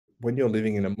when you're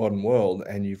living in a modern world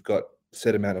and you've got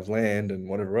set amount of land and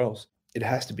whatever else, it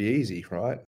has to be easy,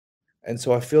 right? And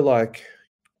so I feel like,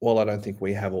 while I don't think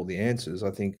we have all the answers,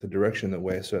 I think the direction that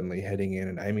we're certainly heading in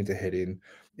and aiming to head in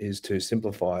is to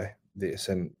simplify this.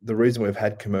 And the reason we've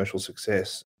had commercial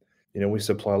success, we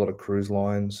supply a lot of cruise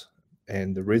lines,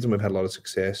 and the reason we've had a lot of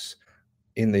success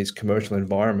in these commercial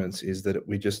environments is that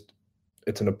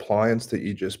it's an appliance that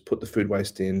you just put the food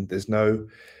waste in. There's no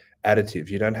additive.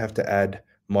 You don't have to add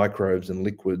microbes and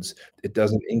liquids. It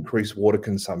doesn't increase water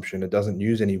consumption. It doesn't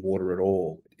use any water at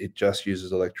all. It just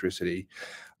uses electricity,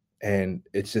 and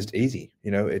it's just easy.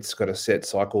 It's got a set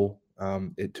cycle.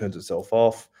 It turns itself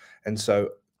off. And so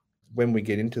when we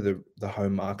get into the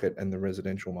home market and the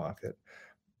residential market,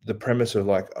 the premise of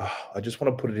like, oh, I just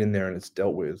want to put it in there and it's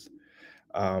dealt with.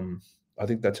 I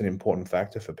think that's an important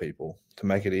factor for people, to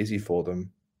make it easy for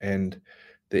them. And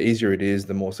the easier it is,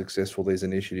 the more successful these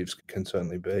initiatives can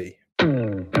certainly be.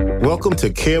 Welcome to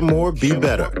Care More, Be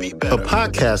Better, a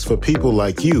podcast for people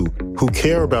like you who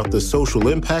care about the social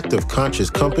impact of conscious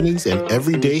companies and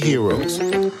everyday heroes.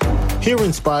 Hear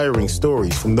inspiring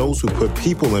stories from those who put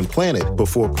people and planet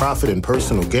before profit and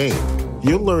personal gain.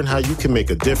 You'll learn how you can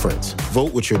make a difference,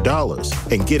 vote with your dollars,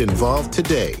 and get involved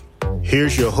today.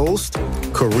 Here's your host,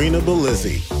 Karina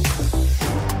Belizzi.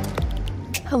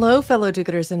 Hello, fellow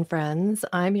do-gooders and friends.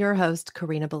 I'm your host,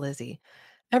 Karina Belizzi.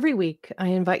 Every week, I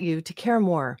invite you to care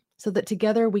more so that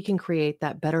together we can create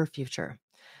that better future.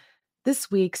 This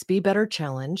week's Be Better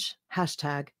Challenge,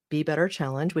 hashtag Be Better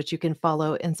Challenge, which you can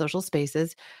follow in social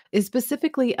spaces, is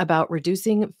specifically about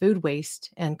reducing food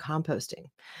waste and composting.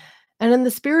 And in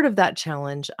the spirit of that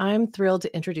challenge, I'm thrilled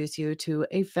to introduce you to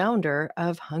a founder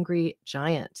of Hungry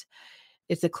Giant.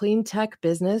 It's a clean tech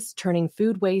business turning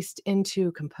food waste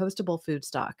into compostable food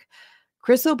stock.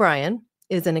 Chris O'Brien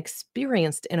is an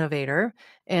experienced innovator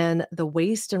in the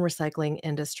waste and recycling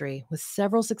industry with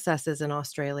several successes in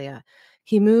Australia.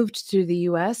 He moved to the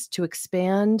US to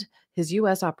expand his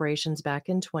US operations back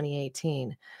in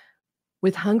 2018.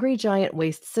 With Hungry Giant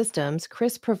Waste Systems,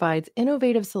 Chris provides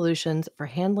innovative solutions for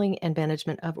handling and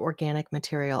management of organic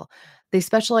material. They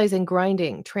specialize in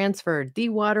grinding, transfer,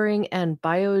 dewatering, and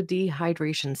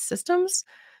biodehydration systems.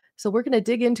 So we're going to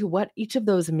dig into what each of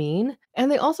those mean.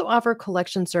 And they also offer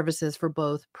collection services for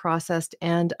both processed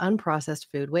and unprocessed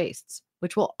food wastes,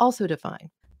 which we'll also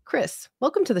define. Chris,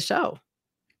 welcome to the show.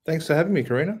 Thanks for having me,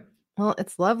 Karina. Well,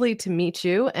 it's lovely to meet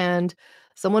you, and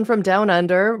someone from down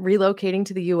under relocating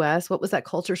to the US. What was that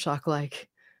culture shock like?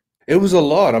 It was a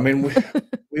lot. I mean,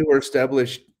 we were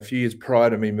established a few years prior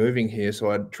to me moving here,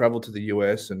 so I'd traveled to the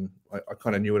US and I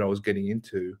kind of knew what I was getting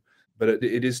into. But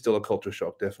it is still a culture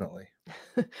shock, definitely.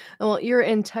 Well, you're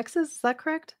in Texas, is that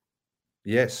correct?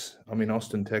 Yes, I'm in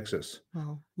Austin, Texas,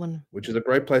 Oh, which is a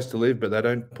great place to live, but they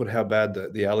don't put how bad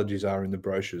the allergies are in the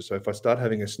brochures. So if I start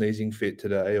having a sneezing fit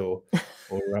today or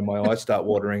my eyes start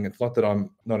watering, it's not that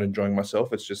I'm not enjoying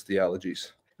myself, it's just the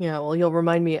allergies. Yeah, well, you'll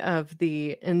remind me of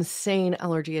the insane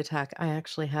allergy attack I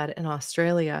actually had in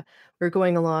Australia. We're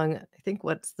going along, I think,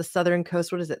 what's the southern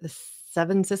coast? What is it? The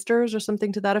Seven Sisters or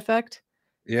something to that effect?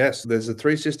 Yes, there's the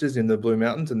Three Sisters in the Blue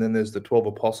Mountains, and then there's the 12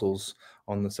 Apostles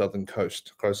on the southern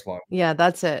coastline. Yeah,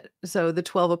 that's it. So the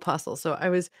 12 Apostles. So I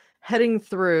was heading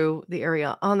through the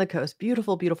area on the coast.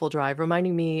 Beautiful, beautiful drive,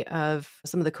 reminding me of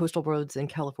some of the coastal roads in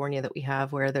California that we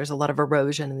have where there's a lot of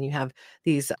erosion and you have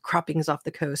these croppings off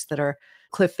the coast that are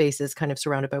cliff faces kind of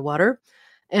surrounded by water.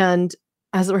 And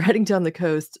as we're heading down the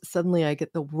coast, suddenly I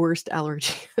get the worst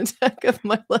allergy attack of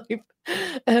my life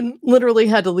and literally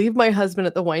had to leave my husband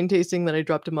at the wine tasting that I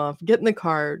dropped him off, get in the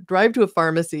car, drive to a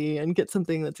pharmacy and get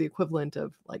something that's the equivalent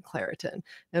of like Claritin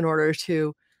in order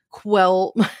to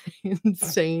quell my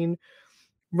insane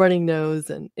running nose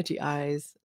and itchy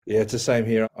eyes. Yeah, it's the same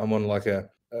here. I'm on like a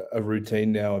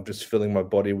routine now of just filling my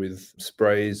body with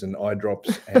sprays and eye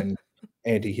drops and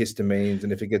antihistamines,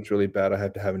 and if it gets really bad, I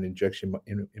have to have an injection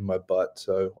in my butt.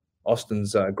 So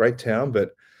Austin's a great town,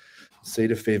 but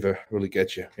cedar fever really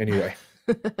gets you. Anyway.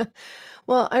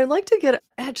 Well, I'd like to get,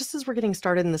 just as we're getting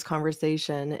started in this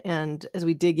conversation and as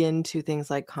we dig into things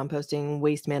like composting,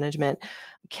 waste management,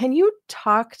 can you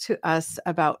talk to us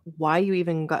about why you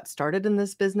even got started in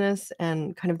this business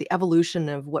and kind of the evolution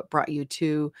of what brought you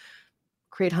to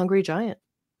create Hungry Giant?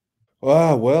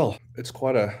 Well, it's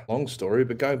quite a long story,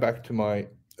 but going back to my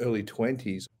early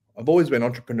 20s, I've always been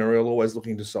entrepreneurial, always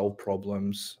looking to solve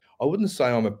problems. I wouldn't say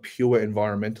I'm a pure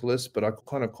environmentalist, but I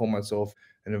kind of call myself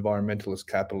an environmentalist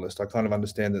capitalist. I kind of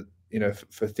understand that,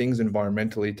 for things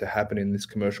environmentally to happen in this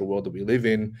commercial world that we live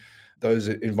in, those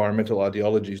environmental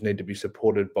ideologies need to be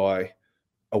supported by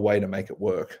a way to make it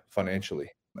work financially.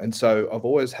 And so I've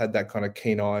always had that kind of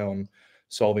keen eye on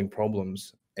solving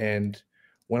problems. And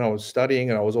when I was studying,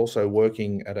 and I was also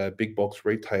working at a big box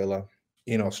retailer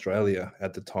in Australia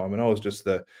at the time, and I was just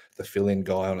the fill-in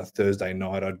guy on a Thursday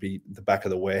night. I'd be at the back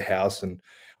of the warehouse and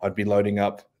I'd be loading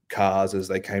up cars as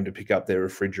they came to pick up their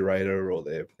refrigerator or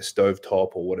their stovetop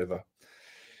or whatever.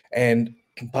 And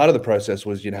part of the process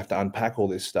was you'd have to unpack all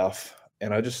this stuff.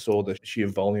 And I just saw the sheer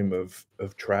volume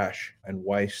of trash and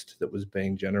waste that was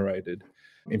being generated.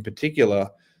 In particular,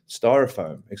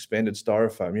 styrofoam, expanded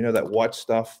styrofoam, that white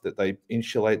stuff that they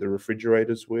insulate the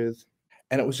refrigerators with.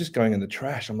 And it was just going in the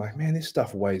trash. I'm like, man, this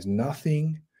stuff weighs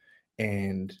nothing.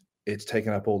 And it's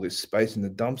taken up all this space in the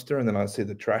dumpster. And then I see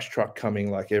the trash truck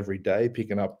coming like every day,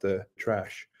 picking up the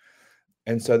trash.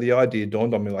 And so the idea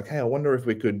dawned on me like, hey, I wonder if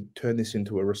we could turn this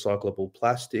into a recyclable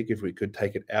plastic, if we could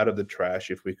take it out of the trash,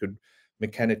 if we could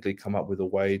mechanically come up with a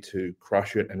way to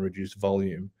crush it and reduce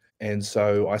volume. And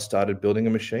so I started building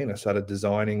a machine. I started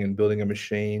designing and building a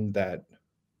machine that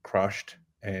crushed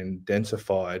and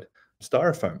densified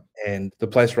styrofoam. And the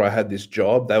place where I had this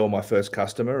job, they were my first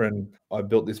customer, and I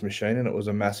built this machine and it was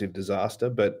a massive disaster.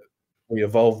 But we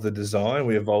evolved the design,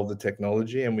 we evolved the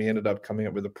technology, and we ended up coming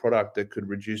up with a product that could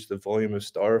reduce the volume of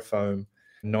styrofoam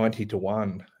 90 to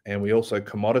 1. And we also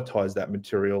commoditized that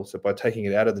material. So by taking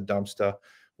it out of the dumpster,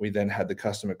 we then had the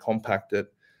customer compact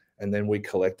it, and then we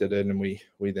collected it, and we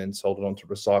then sold it on to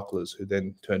recyclers, who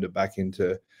then turned it back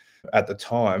into, at the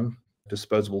time,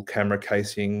 disposable camera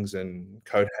casings and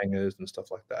coat hangers and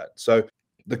stuff like that. So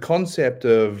the concept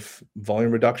of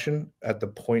volume reduction at the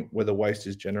point where the waste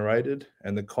is generated,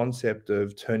 and the concept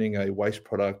of turning a waste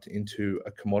product into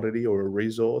a commodity or a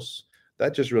resource,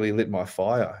 that just really lit my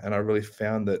fire. And I really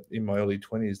found that in my early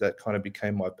 20s, that kind of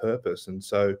became my purpose. And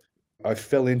so I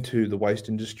fell into the waste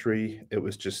industry. It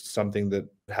was just something that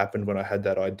happened when I had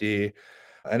that idea.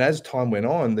 And as time went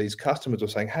on, these customers were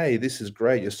saying, hey, this is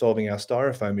great. You're solving our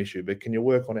styrofoam issue, but can you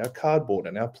work on our cardboard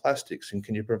and our plastics? And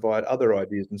can you provide other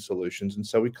ideas and solutions? And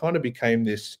so we kind of became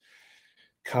this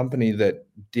company that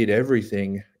did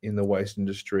everything in the waste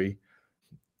industry.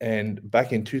 And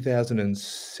back in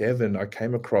 2007, I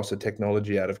came across a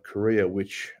technology out of Korea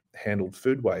which handled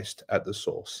food waste at the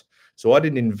source. So I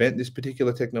didn't invent this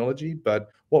particular technology, but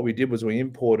what we did was we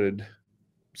imported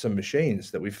some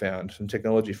machines that we found, some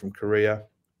technology from Korea.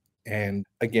 And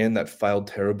again, that failed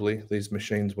terribly. These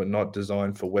machines were not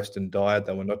designed for Western diet.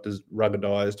 They were not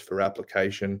ruggedized for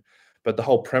application. But the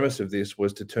whole premise of this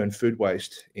was to turn food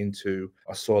waste into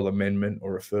a soil amendment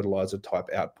or a fertilizer type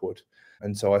output.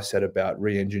 And so I set about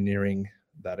re-engineering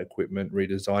that equipment,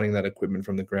 redesigning that equipment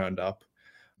from the ground up.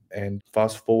 And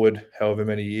fast forward however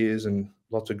many years and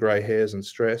lots of gray hairs and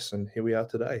stress, and here we are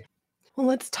today. Well,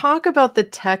 let's talk about the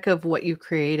tech of what you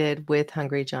created with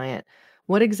Hungry Giant.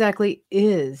 What exactly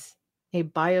is a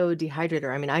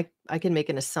biodehydrator? I mean, I can make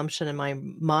an assumption in my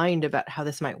mind about how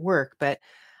this might work, but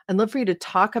I'd love for you to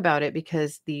talk about it,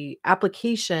 because the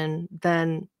application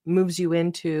then moves you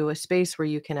into a space where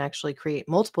you can actually create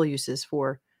multiple uses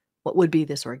for what would be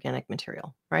this organic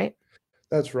material, right?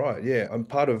 That's right. Yeah. And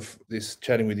part of this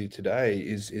chatting with you today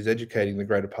is educating the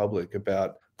greater public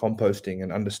about composting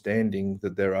and understanding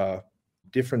that there are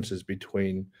differences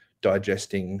between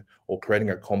digesting or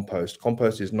creating a compost.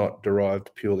 Compost is not derived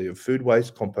purely of food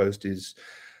waste. Compost is,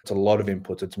 it's a lot of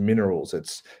inputs. It's minerals,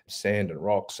 it's sand and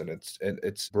rocks, and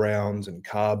it's browns and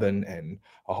carbon and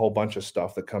a whole bunch of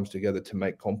stuff that comes together to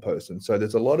make compost. And so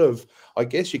there's a lot of, I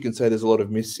guess you can say there's a lot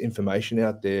of misinformation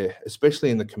out there, especially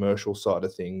in the commercial side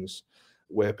of things,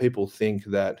 where people think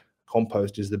that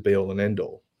compost is the be all and end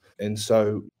all. And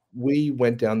so we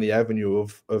went down the avenue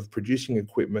of producing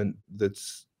equipment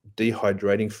that's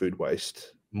dehydrating food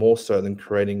waste more so than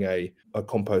creating a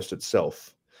compost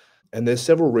itself. And there's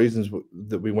several reasons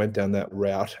that we went down that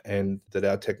route, and that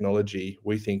our technology,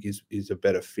 we think, is a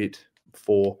better fit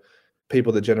for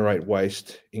people that generate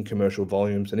waste in commercial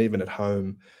volumes and even at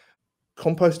home.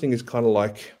 Composting is kind of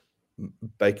like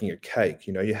baking a cake.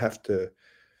 You have to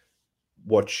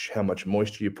watch how much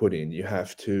moisture you put in. You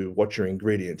have to watch your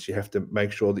ingredients. You have to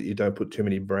make sure that you don't put too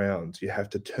many browns. You have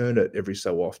to turn it every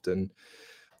so often.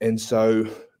 And so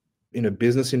in a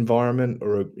business environment,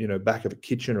 or back of a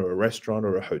kitchen or a restaurant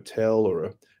or a hotel or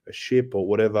a ship or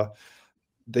whatever,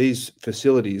 these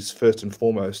facilities first and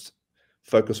foremost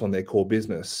focus on their core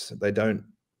business. They don't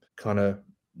kind of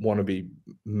want to be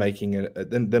making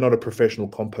they're not a professional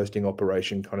composting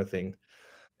operation kind of thing.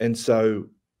 And so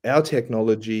our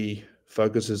technology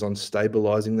focuses on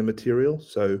stabilizing the material.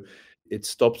 So it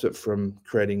stops it from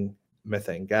creating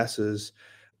methane gases.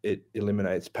 It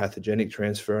eliminates pathogenic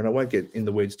transfer. And I won't get in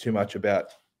the weeds too much about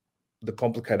the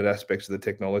complicated aspects of the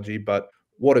technology, but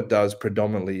what it does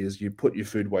predominantly is you put your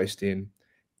food waste in,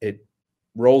 it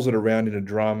rolls it around in a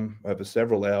drum over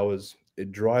several hours,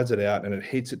 it dries it out, and it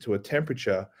heats it to a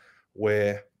temperature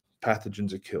where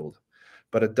pathogens are killed.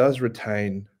 But it does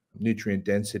retain nutrient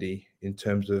density in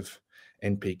terms of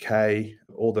NPK,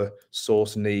 all the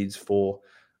source needs for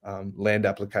land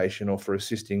application or for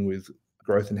assisting with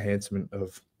growth enhancement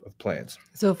of plants.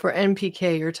 So for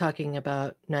NPK, you're talking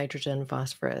about nitrogen,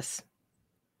 phosphorus,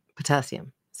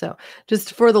 potassium. So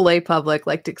just for the lay public,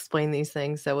 like to explain these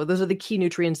things. So those are the key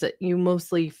nutrients that you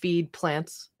mostly feed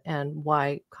plants, and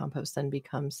why compost then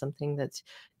becomes something that's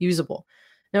usable.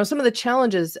 Now, some of the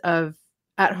challenges of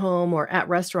at home or at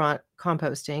restaurant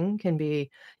composting can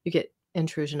be you get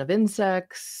intrusion of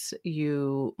insects,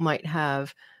 you might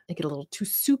have it get a little too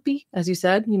soupy, as you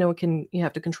said, you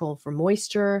have to control for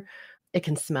moisture, it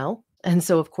can smell. And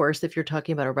so, of course, if you're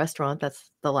talking about a restaurant,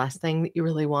 that's the last thing that you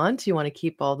really want. You want to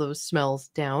keep all those smells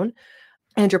down.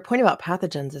 And your point about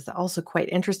pathogens is also quite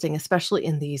interesting, especially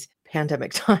in these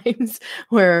pandemic times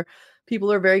where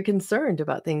people are very concerned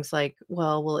about things like,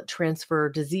 well, will it transfer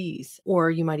disease?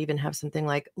 Or you might even have something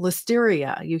like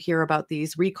listeria. You hear about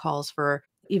these recalls for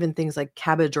even things like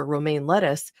cabbage or romaine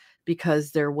lettuce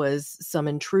because there was some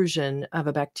intrusion of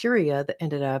a bacteria that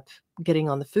ended up getting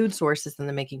on the food sources and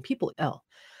then making people ill.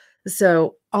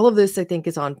 So all of this, I think,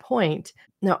 is on point.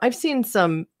 Now, I've seen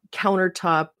some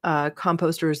countertop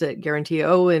composters that guarantee,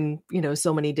 in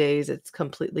so many days it's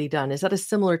completely done. Is that a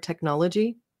similar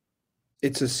technology?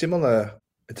 It's a similar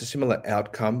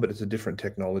outcome, but it's a different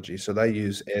technology. So they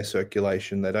use air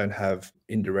circulation. They don't have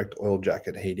indirect oil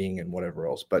jacket heating and whatever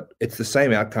else, but it's the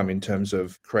same outcome in terms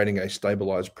of creating a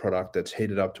stabilized product that's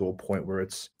heated up to a point where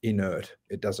it's inert.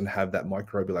 It doesn't have that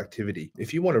microbial activity.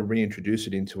 If you want to reintroduce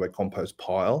it into a compost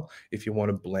pile, if you want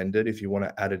to blend it, if you want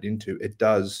to add it into, it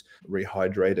does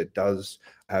rehydrate. It does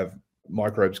have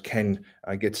microbes can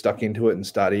get stuck into it and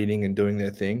start eating and doing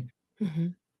their thing. Mm-hmm.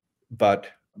 But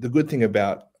the good thing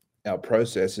about our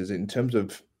process is in terms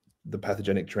of the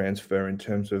pathogenic transfer, in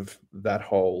terms of that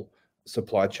whole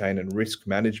supply chain and risk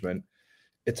management,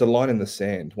 it's a line in the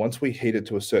sand. Once we heat it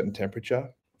to a certain temperature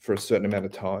for a certain amount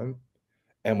of time,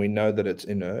 and we know that it's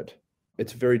inert,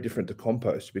 it's very different to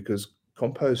compost, because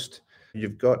compost,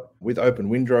 you've got with open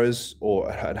windrows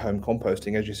or at home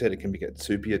composting, as you said, it can get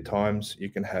soupy at times. You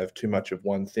can have too much of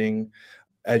one thing.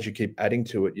 As you keep adding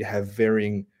to it, you have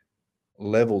varying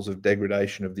levels of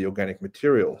degradation of the organic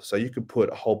material. So you could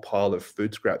put a whole pile of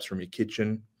food scraps from your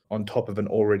kitchen on top of an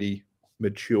already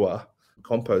mature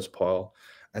compost pile,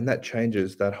 and that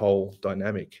changes that whole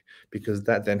dynamic, because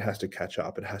that then has to catch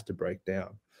up, it has to break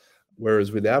down.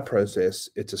 Whereas with our process,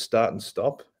 it's a start and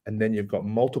stop, and then you've got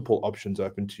multiple options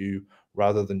open to you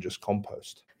rather than just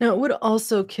compost. Now, it would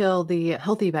also kill the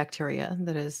healthy bacteria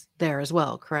that is there as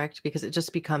well, correct? Because it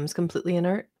just becomes completely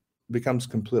inert? Becomes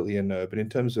completely inert. But in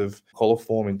terms of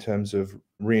coliform, in terms of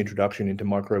reintroduction into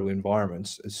microbial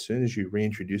environments, as soon as you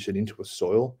reintroduce it into a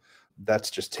soil,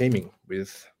 that's just teeming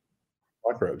with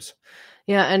microbes.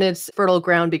 Yeah, and it's fertile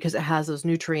ground because it has those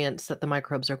nutrients that the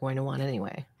microbes are going to want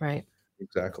anyway, right?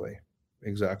 Exactly.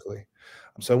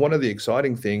 So one of the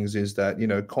exciting things is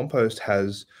that, compost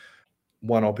has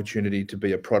one opportunity to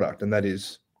be a product, and that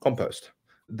is compost.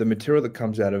 The material that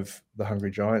comes out of the Hungry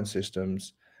Giant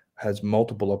systems has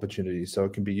multiple opportunities. So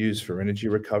it can be used for energy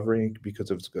recovery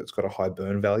because it's got a high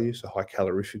burn value, so high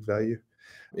calorific value.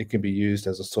 It can be used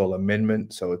as a soil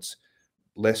amendment, so it's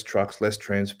less trucks, less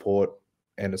transport,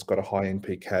 and it's got a high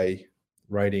NPK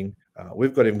rating.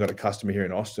 We've even got a customer here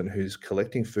in Austin who's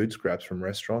collecting food scraps from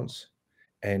restaurants,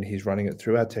 and he's running it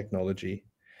through our technology,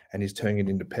 and he's turning it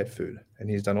into pet food. And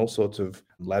he's done all sorts of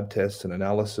lab tests and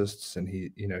analysis, and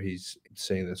he's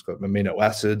seeing that it's got amino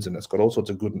acids and it's got all sorts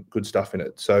of good stuff in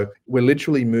it. So we're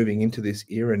literally moving into this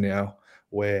era now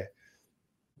where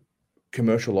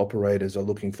commercial operators are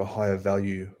looking for higher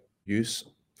value use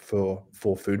for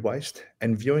food waste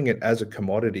and viewing it as a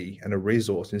commodity and a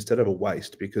resource instead of a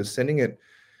waste, because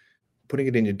putting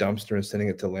it in your dumpster and sending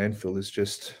it to landfill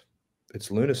is it's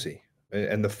lunacy.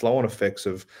 And the flow-on effects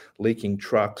of leaking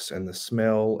trucks and the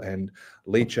smell and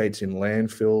leachates in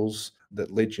landfills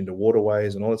that leach into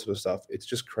waterways and all that sort of stuff, it's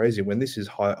just crazy when this is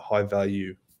high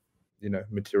value,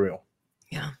 material.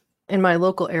 Yeah. In my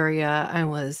local area, I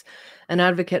was an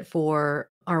advocate for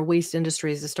our waste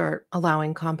industries to start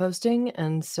allowing composting.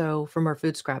 And so from our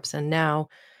food scraps. And now,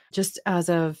 just as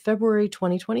of February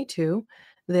 2022,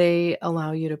 they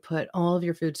allow you to put all of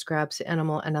your food scraps,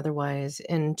 animal and otherwise,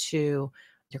 into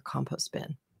your compost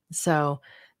bin. So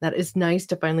that is nice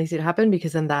to finally see it happen,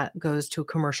 because then that goes to a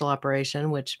commercial operation,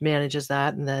 which manages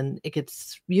that, and then it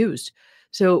gets used.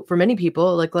 So for many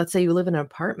people, like let's say you live in an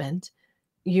apartment,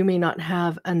 you may not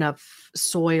have enough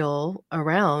soil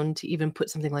around to even put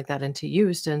something like that into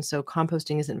use. And so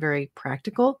composting isn't very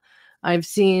practical. I've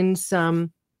seen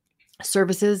some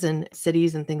services in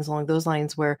cities and things along those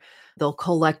lines where they'll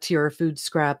collect your food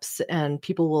scraps and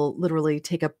people will literally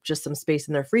take up just some space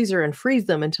in their freezer and freeze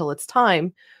them until it's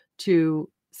time to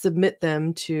submit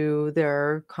them to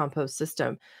their compost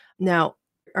system. Now,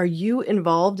 are you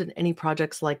involved in any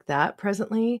projects like that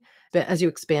presently as you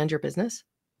expand your business?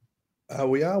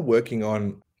 We are working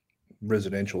on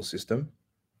residential system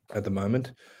at the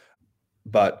moment,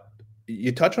 but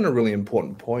you touch on a really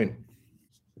important point.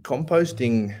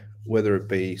 Composting, whether it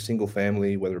be single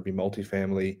family, whether it be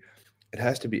multifamily, it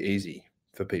has to be easy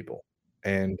for people.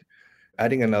 And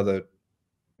adding another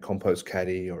compost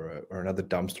caddy or another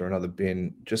dumpster, another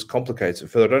bin just complicates it.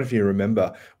 Phil, I don't know if you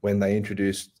remember when they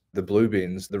introduced the blue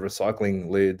bins, the recycling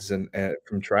lids and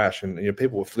from trash, and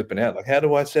people were flipping out like, how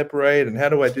do I separate and how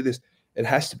do I do this? It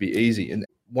has to be easy. And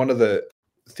one of the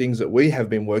things that we have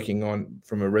been working on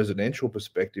from a residential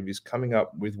perspective is coming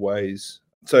up with ways.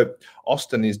 So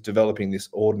Austin is developing this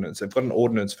ordinance. They've got an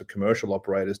ordinance for commercial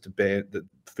operators to ban that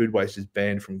food waste is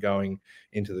banned from going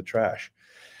into the trash.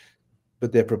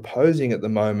 But they're proposing at the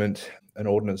moment an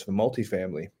ordinance for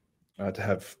multifamily to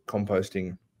have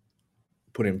composting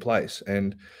put in place.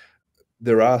 And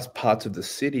there are parts of the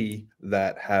city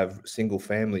that have single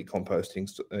family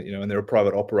composting, and there are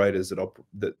private operators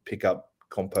that pick up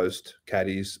compost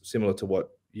caddies similar to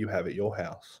what you have at your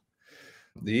house.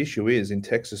 The issue is in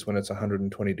Texas, when it's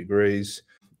 120 degrees,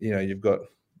 you've got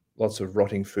lots of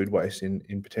rotting food waste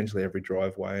in potentially every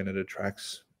driveway, and it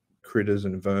attracts critters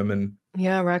and vermin.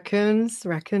 Yeah, raccoons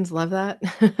love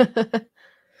that.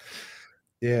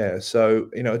 Yeah, so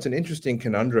it's an interesting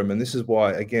conundrum, and this is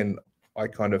why, again, I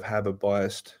kind of have a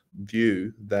biased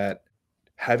view that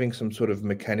having some sort of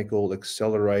mechanical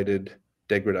accelerated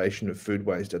degradation of food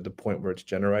waste at the point where it's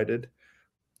generated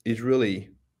is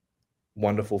really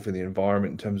wonderful for the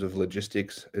environment in terms of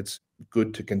logistics. It's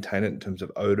good to contain it in terms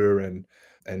of odor and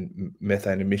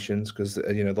methane emissions, because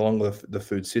the longer the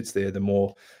food sits there, the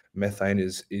more methane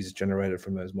is generated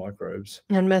from those microbes.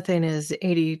 And methane is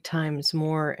 80 times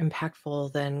more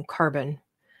impactful than carbon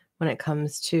when it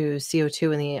comes to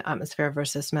CO2 in the atmosphere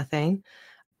versus methane.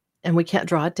 And we can't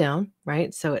draw it down,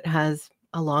 right? So it has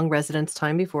a long residence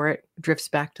time before it drifts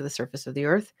back to the surface of the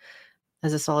earth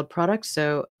as a solid product.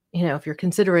 So, if you're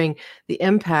considering the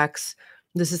impacts,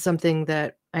 this is something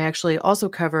that I actually also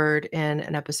covered in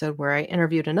an episode where I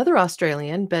interviewed another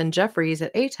Australian, Ben Jeffries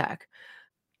at ATAC.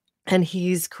 And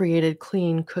he's created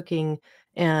clean cooking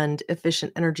and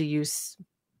efficient energy use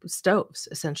stoves,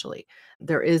 essentially.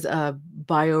 There is a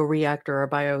bioreactor or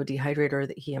biodehydrator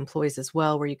that he employs as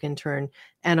well, where you can turn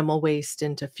animal waste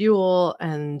into fuel.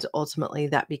 And ultimately,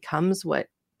 that becomes what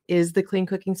is the clean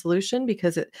cooking solution,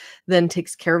 because it then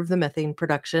takes care of the methane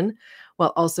production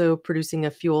while also producing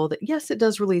a fuel that, yes, it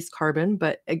does release carbon,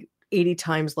 but 80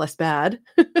 times less bad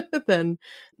than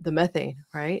the methane,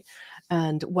 right?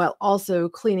 And while also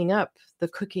cleaning up the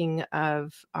cooking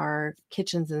of our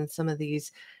kitchens in some of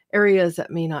these areas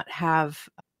that may not have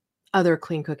other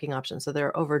clean cooking options. So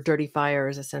they're over dirty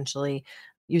fires, essentially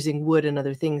using wood and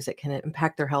other things that can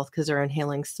impact their health because they're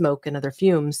inhaling smoke and other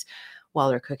fumes while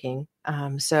they're cooking.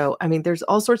 So, there's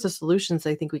all sorts of solutions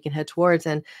I think we can head towards.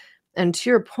 And to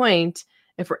your point,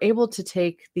 if we're able to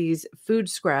take these food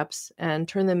scraps and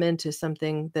turn them into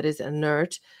something that is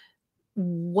inert,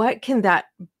 what can that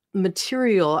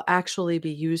material actually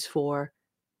be used for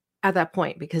at that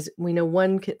point? Because we know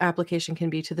one application can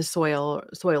be to the soil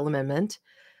amendment,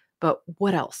 but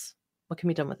what else? What can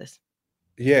be done with this?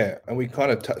 Yeah, and we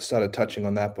kind of started touching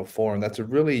on that before, and that's a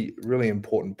really, really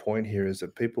important point here, is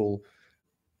that people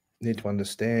need to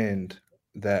understand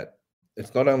that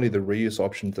it's not only the reuse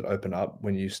options that open up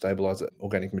when you stabilize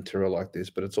organic material like this,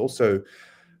 but it's also,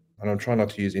 and I'm trying not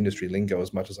to use industry lingo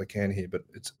as much as I can here, but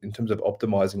it's in terms of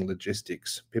optimizing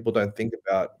logistics. People don't think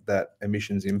about that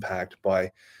emissions impact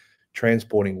by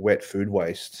transporting wet food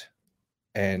waste,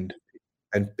 and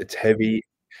it's heavy.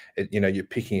 You're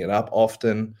picking it up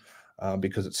often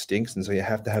because it stinks, and so you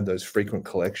have to have those frequent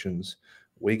collections.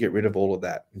 We get rid of all of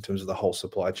that in terms of the whole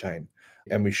supply chain,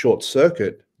 and we short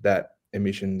circuit that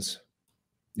emissions,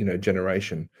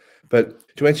 generation.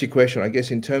 But to answer your question, I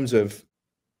guess in terms of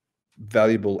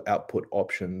valuable output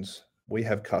options, we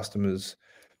have customers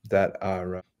that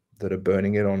are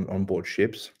burning it on board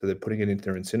ships, that they're putting it into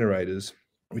their incinerators,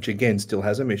 which again still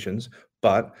has emissions,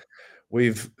 but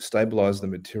we've stabilized the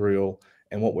material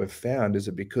And what we've found is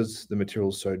that because the material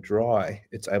is so dry,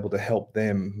 it's able to help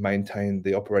them maintain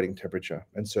the operating temperature.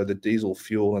 And so the diesel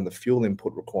fuel and the fuel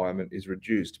input requirement is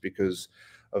reduced because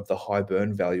of the high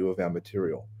burn value of our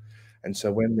material. And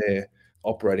so when they're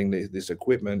operating this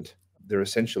equipment, they're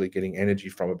essentially getting energy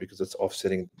from it because it's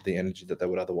offsetting the energy that they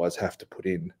would otherwise have to put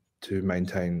in to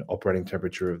maintain operating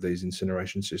temperature of these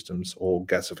incineration systems or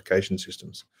gasification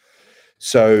systems.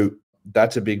 So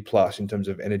that's a big plus in terms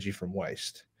of energy from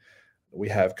waste. We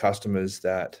have customers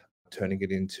that are turning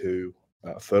it into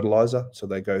fertilizer. So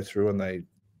they go through and they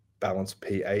balance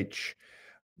pH.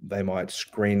 They might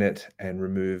screen it and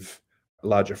remove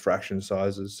larger fraction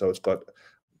sizes. So it's got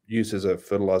use as a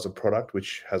fertilizer product,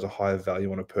 which has a higher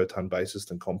value on a per ton basis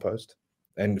than compost.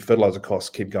 And fertilizer costs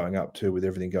keep going up too with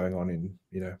everything going on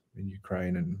in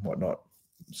Ukraine and whatnot.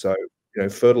 So,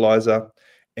 fertilizer,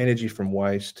 energy from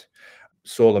waste,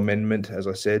 soil amendment, as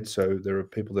I said. So there are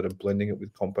people that are blending it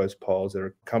with compost piles. There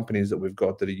are companies that we've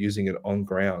got that are using it on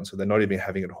ground. So they're not even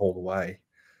having it hauled away.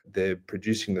 They're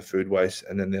producing the food waste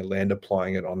and then they're land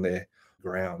applying it on their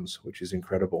grounds, which is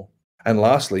incredible. And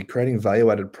lastly, creating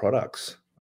value-added products.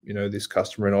 This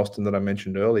customer in Austin that I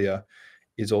mentioned earlier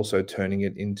is also turning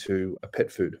it into a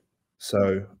pet food.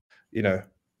 So,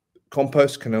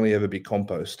 compost can only ever be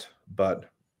compost, but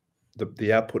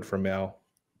the output from our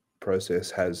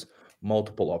process has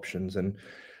multiple options. And,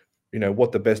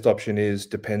 what the best option is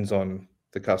depends on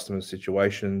the customer's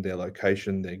situation, their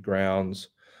location, their grounds.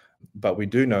 But we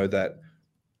do know that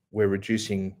we're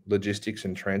reducing logistics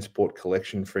and transport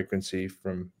collection frequency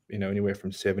from, anywhere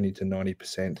from 70 to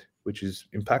 90%, which is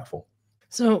impactful.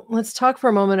 So let's talk for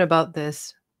a moment about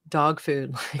this dog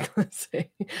food. Let's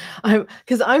say,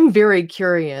 because I'm very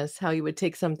curious how you would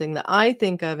take something that I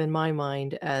think of in my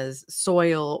mind as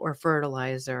soil or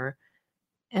fertilizer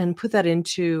and put that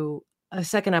into a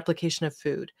second application of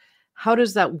food. How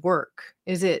does that work?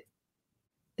 Is it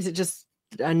just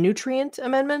a nutrient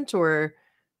amendment or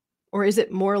is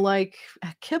it more like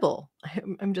a kibble?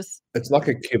 It's like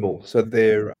a kibble. So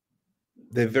they're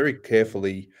very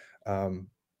carefully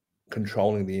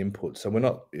controlling the input. So we're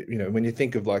not, when you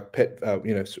think of like pet,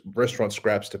 restaurant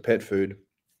scraps to pet food,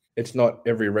 it's not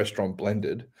every restaurant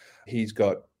blended. He's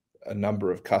got a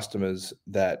number of customers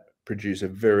that produce a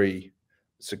very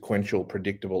sequential,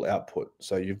 predictable output.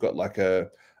 So you've got like a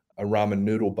ramen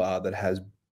noodle bar that has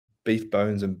beef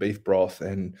bones and beef broth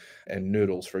and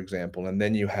noodles, for example. And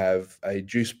then you have a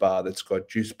juice bar that's got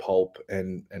juice pulp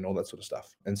and all that sort of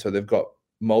stuff. And so they've got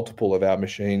multiple of our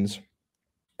machines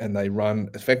and they run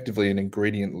effectively an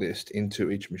ingredient list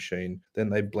into each machine. Then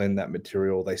they blend that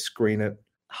material, they screen it.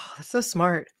 Oh, that's so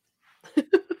smart.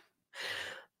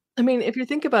 I mean, if you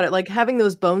think about it, like having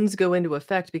those bones go into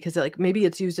effect because like maybe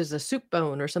it's used as a soup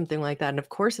bone or something like that. And of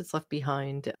course it's left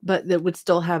behind, but that would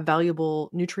still have valuable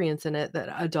nutrients in it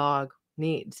that a dog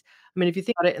needs. I mean, if you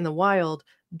think about it in the wild,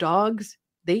 dogs,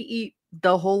 they eat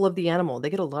the whole of the animal.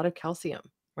 They get a lot of calcium,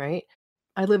 right?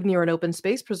 I live near an open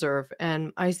space preserve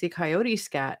and I see coyote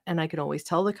scat and I can always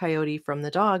tell the coyote from the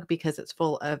dog because it's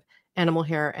full of animal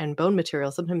hair and bone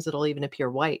material. Sometimes it'll even appear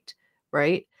white,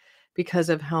 right? Because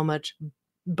of how much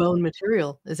bone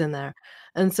material is in there.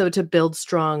 And so to build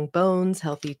strong bones,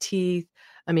 healthy teeth,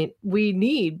 I mean, we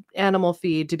need animal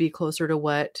feed to be closer to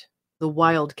what the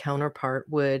wild counterpart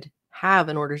would have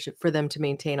in order for them to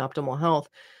maintain optimal health.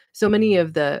 So many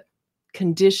of the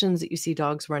conditions that you see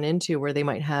dogs run into where they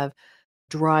might have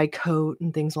dry coat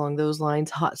and things along those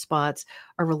lines, hot spots,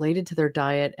 are related to their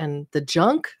diet and the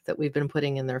junk that we've been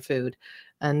putting in their food.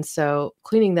 And so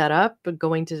cleaning that up, but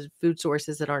going to food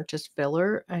sources that aren't just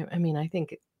filler, I mean, I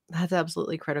think that's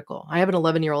absolutely critical. I have an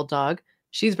 11-year-old dog.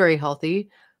 She's very healthy,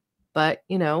 but,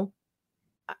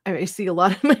 I see a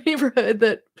lot in my neighborhood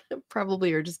that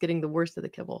probably are just getting the worst of the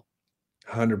kibble.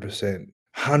 100%.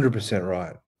 100%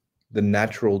 right. The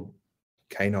natural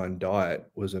canine diet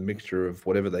was a mixture of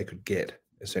whatever they could get,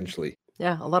 essentially.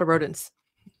 Yeah, a lot of rodents.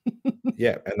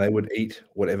 Yeah, and they would eat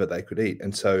whatever they could eat.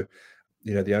 And so,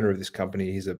 the owner of this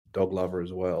company, he's a dog lover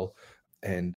as well.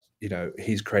 And,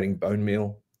 he's creating bone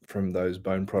meal from those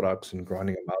bone products and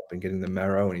grinding them up and getting the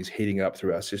marrow, and he's heating it up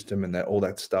through our system, and that all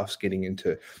that stuff's getting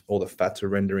into all the fats are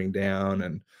rendering down.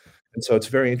 And so it's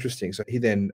very interesting. So he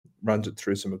then runs it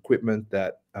through some equipment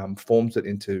that forms it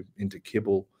into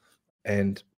kibble.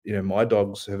 And, my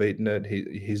dogs have eaten it.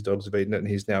 His dogs have eaten it, and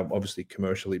he's now obviously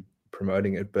commercially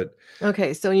promoting it. But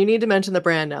okay, so you need to mention the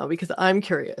brand now because I'm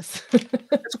curious.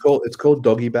 it's called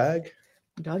Doggy Bag.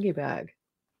 Doggy Bag,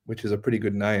 which is a pretty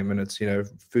good name, and it's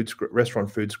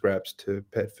restaurant food scraps to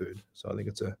pet food. So I think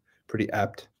it's a pretty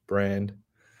apt brand.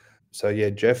 So yeah,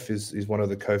 Jeff is one of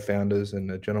the co-founders and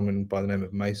a gentleman by the name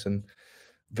of Mason.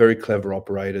 very clever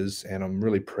operators, and I'm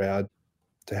really proud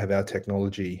to have our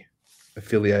technology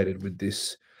affiliated with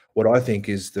this, what I think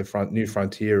is the new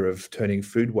frontier of turning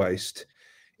food waste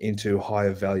into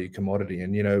higher value commodity.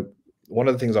 And, one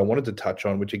of the things I wanted to touch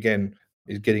on, which again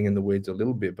is getting in the weeds a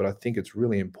little bit, but I think it's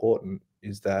really important,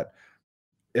 is that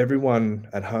everyone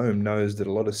at home knows that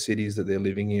a lot of cities that they're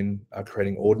living in are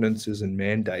creating ordinances and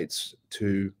mandates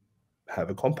to have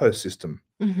a compost system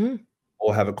Hmm.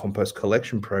 or have a compost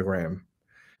collection program.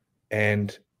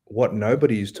 And what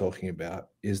nobody is talking about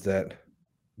is that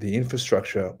the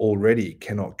infrastructure already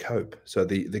cannot cope. So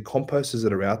the composters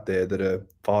that are out there that are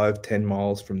 5-10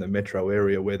 miles from the metro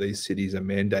area where these cities are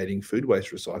mandating food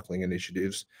waste recycling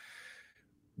initiatives,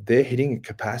 they're hitting a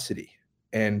capacity,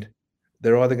 and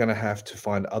they're either going to have to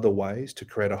find other ways to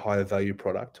create a higher value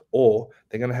product, or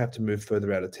they're going to have to move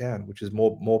further out of town, which is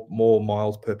more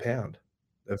miles per pound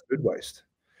of food waste.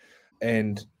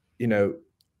 And, you know,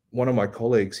 one of my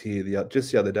colleagues here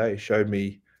just the other day showed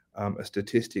me a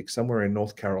statistic somewhere in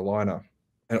North Carolina,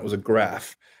 and it was a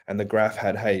graph, and the graph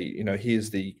had, hey, here's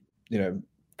the,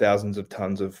 thousands of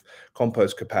tons of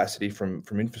compost capacity from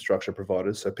infrastructure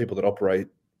providers, so people that operate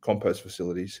compost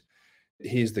facilities.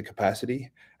 Here's the capacity,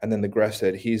 and then the graph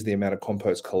said, here's the amount of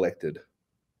compost collected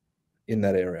in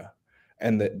that area,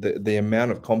 and the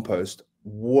amount of compost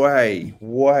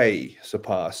way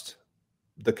surpassed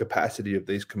the capacity of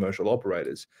these commercial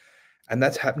operators. And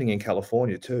that's happening in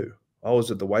California too. I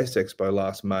was at the Waste Expo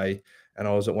last May, and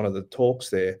I was at one of the talks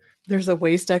there. There's a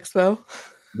Waste Expo.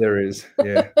 There is,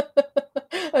 yeah.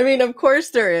 I mean, of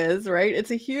course there is, right?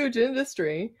 It's a huge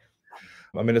industry.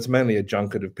 I mean, it's mainly a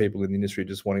junket of people in the industry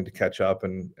just wanting to catch up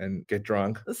and get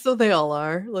drunk. So they all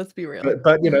are, let's be real. But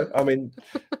I mean,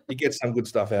 you get some good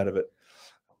stuff out of it.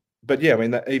 But yeah, I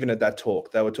mean, even at that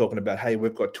talk, they were talking about, hey,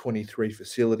 we've got 23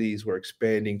 facilities, we're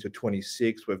expanding to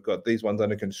 26, we've got these ones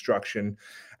under construction,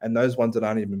 and those ones that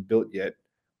aren't even built yet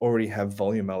already have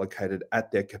volume allocated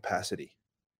at their capacity.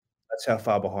 That's how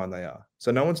far behind they are. So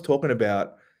no one's talking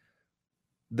about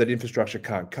that infrastructure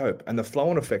can't cope. And the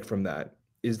flow-on effect from that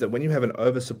is that when you have an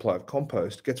oversupply of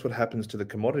compost, guess what happens to the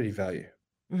commodity value?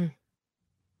 Mm.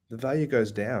 The value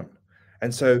goes down.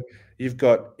 And so you've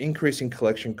got increasing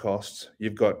collection costs,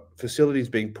 you've got facilities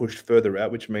being pushed further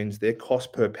out, which means their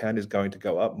cost per pound is going to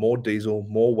go up, more diesel,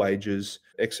 more wages,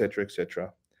 et cetera, et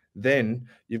cetera. Then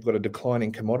you've got a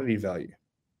declining commodity value.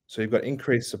 So you've got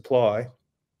increased supply,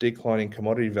 declining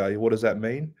commodity value. What does that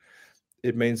mean?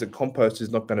 It means that compost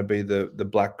is not going to be the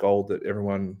black gold that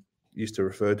everyone used to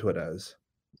refer to it as.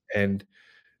 And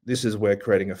this is where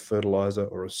creating a fertilizer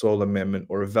or a soil amendment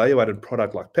or a value-added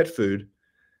product like pet food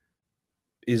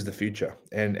is the future.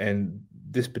 And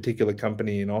this particular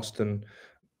company in Austin,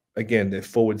 again, they're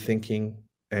forward thinking,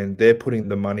 and they're putting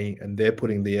the money and they're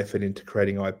putting the effort into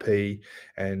creating IP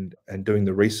and doing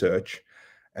the research.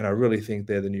 And I really think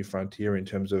they're the new frontier in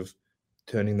terms of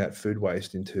turning that food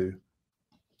waste into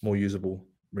more usable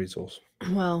resource.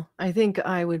 Well, I think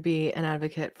I would be an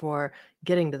advocate for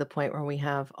getting to the point where we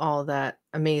have all that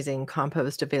amazing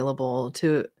compost available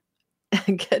to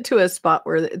get to a spot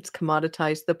where it's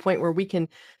commoditized to the point where we can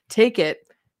take it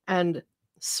and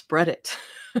spread it.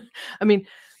 I mean,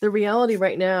 the reality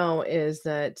right now is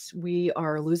that we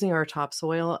are losing our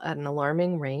topsoil at an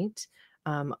alarming rate.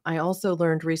 I also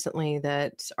learned recently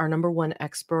that our number one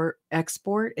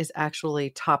export is actually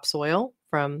topsoil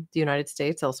from the United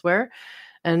States elsewhere.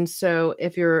 And so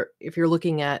if you're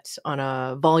looking at on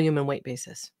a volume and weight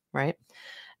basis, right?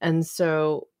 And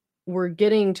so we're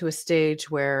getting to a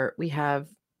stage where we have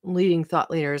leading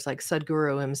thought leaders like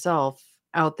Sadhguru himself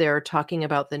out there talking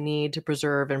about the need to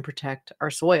preserve and protect our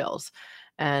soils,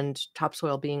 and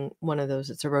topsoil being one of those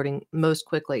that's eroding most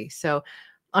quickly. So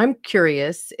I'm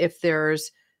curious if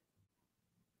there's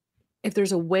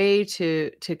a way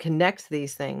to connect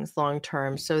these things long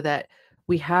term so that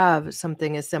we have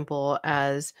something as simple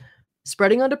as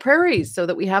spreading onto prairies so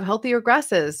that we have healthier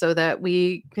grasses, so that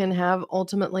we can have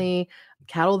ultimately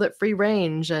cattle that free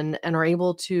range and are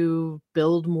able to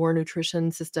build more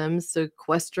nutrition systems,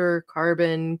 sequester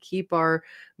carbon, keep our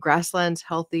grasslands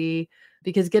healthy,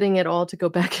 because getting it all to go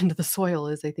back into the soil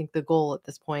is, I think, the goal at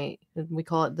this point. And we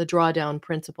call it the drawdown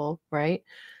principle, right?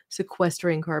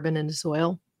 Sequestering carbon into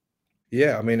soil.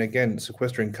 Yeah, I mean, again,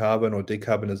 sequestering carbon or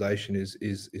decarbonization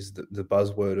is the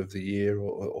buzzword of the year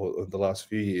or the last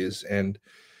few years. And,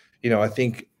 I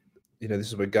think, this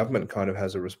is where government kind of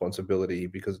has a responsibility,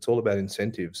 because it's all about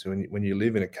incentives. When you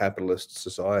live in a capitalist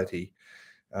society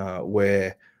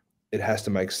where it has to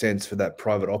make sense for that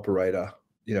private operator,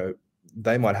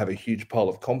 they might have a huge pile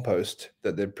of compost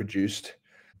that they've produced,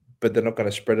 but they're not going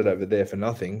to spread it over there for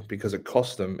nothing because it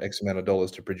costs them X amount of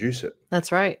dollars to produce it.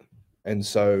 That's right. And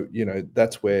so,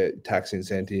 that's where tax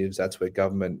incentives, that's where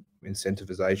government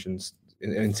incentives, I should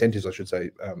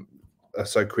say, are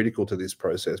so critical to this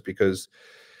process, because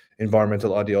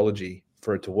environmental ideology,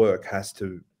 for it to work, has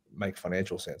to make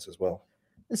financial sense as well.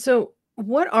 So,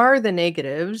 what are the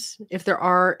negatives, if there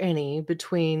are any,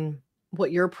 between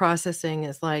what you're processing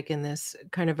is like in this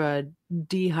kind of a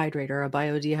dehydrator, a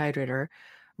biodehydrator,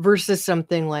 versus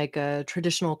something like a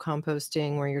traditional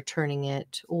composting where you're turning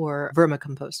it, or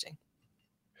vermicomposting?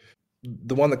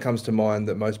 The one that comes to mind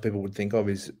that most people would think of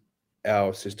is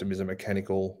our system is a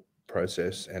mechanical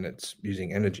process and it's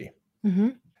using energy. Hmm.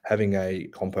 Having a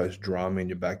compost drum in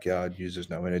your backyard uses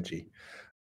no energy.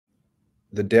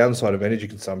 The downside of energy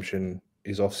consumption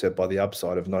is offset by the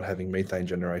upside of not having methane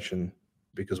generation,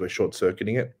 because we're short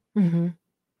circuiting it. Hmm.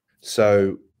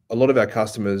 So a lot of our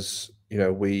customers,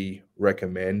 we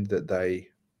recommend that they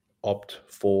opt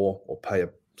for or pay a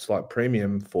slight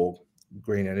premium for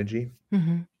green energy,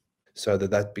 Hmm. so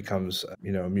that becomes,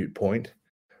 a moot point.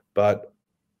 But,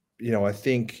 I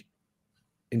think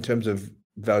in terms of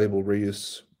valuable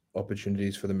reuse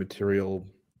opportunities for the material,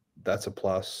 that's a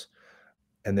plus.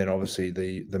 And then obviously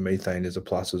the methane is a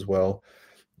plus as well.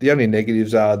 The only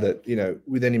negatives are that,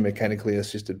 with any mechanically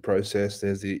assisted process,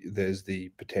 there's the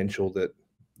potential that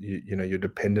you're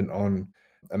dependent on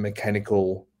a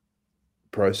mechanical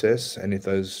process, and if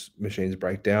those machines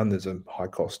break down, there's a high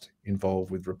cost involved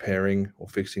with repairing or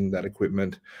fixing that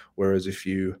equipment. Whereas if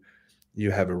you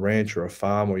have a ranch or a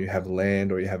farm, or you have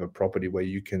land, or you have a property where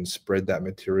you can spread that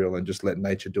material and just let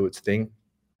nature do its thing,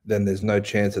 then there's no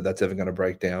chance that that's ever going to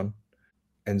break down.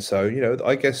 And so,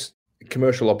 I guess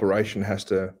commercial operation has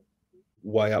to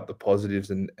weigh up the positives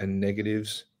and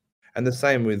negatives. And the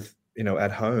same with,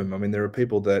 at home. I mean, there are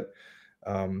people that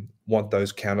want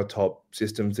those countertop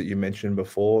systems that you mentioned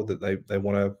before, that they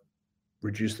want to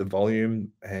reduce the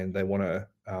volume, and they want to,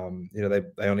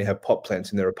 they only have pot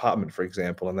plants in their apartment, for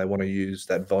example, and they want to use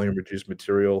that volume reduced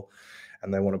material,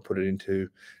 and they want to put it into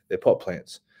their pot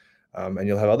plants. And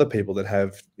you'll have other people that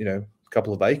have, a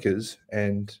couple of acres,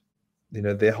 and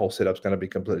their whole setup's going to be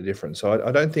completely different. So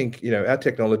I don't think, our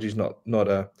technology is not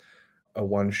a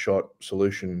one-shot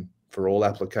solution for all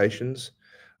applications.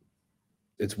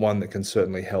 It's one that can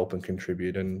certainly help and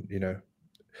contribute. And,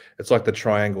 it's like the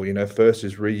triangle, first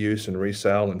is reuse and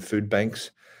resale and food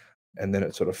banks, and then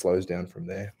it sort of flows down from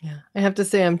there. Yeah, I have to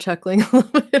say I'm chuckling a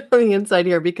little bit on the inside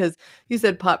here, because you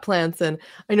said pot plants, and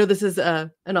I know this is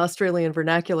an Australian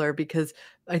vernacular, because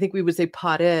I think we would say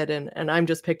potted, and I'm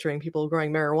just picturing people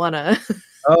growing marijuana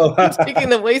Oh, and taking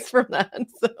the waste from that.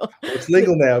 So well, it's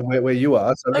legal now where you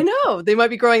are. So I know they might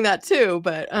be growing that too,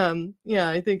 but yeah,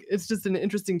 I think it's just an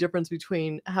interesting difference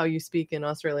between how you speak in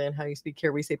Australia and how you speak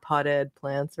here. We say potted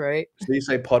plants, right? So you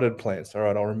say potted plants. All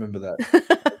right, I'll remember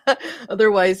that.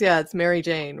 Otherwise, yeah, it's Mary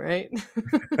Jane, right?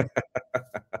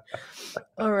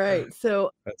 All right.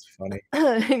 So That's funny.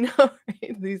 I know,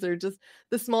 right? These are just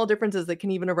the small differences that can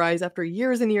even arise after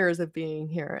years and years of being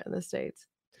here in the States.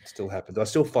 It still happens. I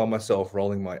still find myself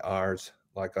rolling my R's,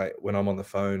 like when I'm on the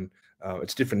phone.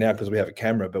 It's different now because we have a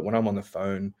camera, but when I'm on the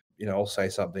phone, I'll say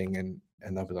something,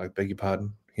 and they'll be like, "Beg your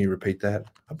pardon, can you repeat that?"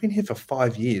 I've been here for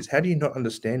 5 years. How do you not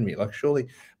understand me? Like, surely,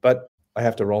 but I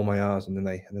have to roll my R's, and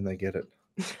then they get it.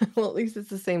 Well, at least it's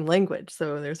the same language,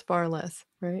 so there's far less,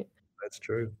 right? That's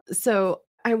true. So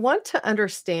I want to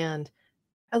understand,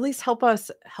 at least help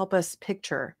us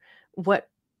picture what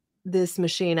this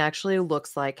machine actually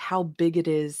looks like, how big it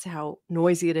is, how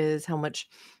noisy it is, how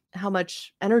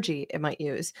much energy it might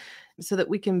use, so that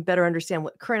we can better understand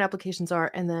what current applications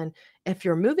are. And then if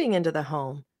you're moving into the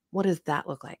home, what does that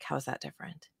look like? How is that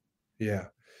different? Yeah.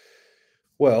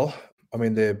 Well, I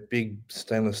mean, they're big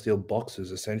stainless steel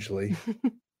boxes, essentially.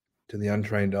 To the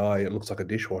untrained eye, it looks like a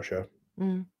dishwasher,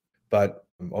 Mm, but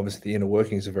obviously the inner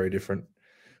workings are very different.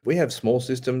 We have small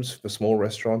systems for small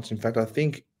restaurants. In fact, I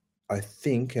think,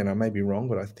 and I may be wrong,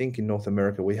 but I think in North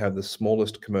America we have the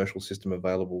smallest commercial system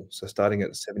available. So starting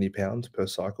at 70 pounds per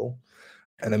cycle,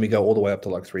 and then we go all the way up to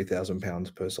like 3,000 pounds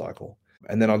per cycle.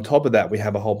 And then on top of that, we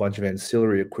have a whole bunch of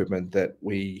ancillary equipment that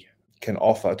we can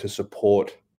offer to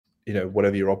support,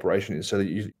 whatever your operation is. So that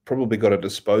you've probably got a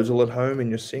disposal at home in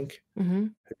your sink. hmm.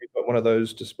 Have you got one of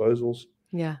those disposals?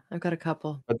 Yeah, I've got a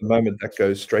couple. At the moment, that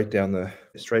goes straight down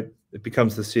it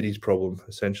becomes the city's problem,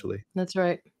 essentially. That's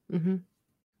right. Hmm.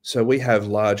 So we have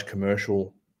large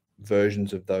commercial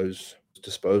versions of those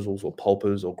disposals, or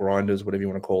pulpers, or grinders, whatever you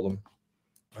want to call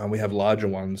them. We have larger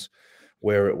ones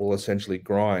where it will essentially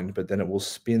grind, but then it will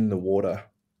spin the water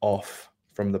off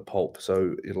from the pulp.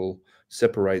 So it'll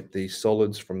separate the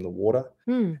solids from the water,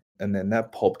 Hmm. and then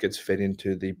that pulp gets fed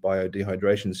into the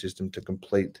biodehydration system to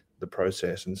complete the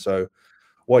process. And so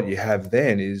what you have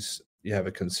then is you have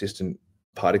a consistent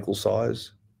particle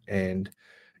size, and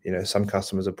some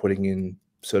customers are putting in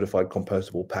certified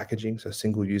compostable packaging, so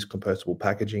single-use compostable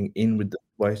packaging in with the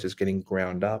waste is getting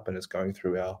ground up and it's going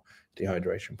through our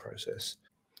dehydration process.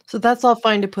 So that's all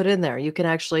fine to put in there. You can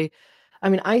actually, I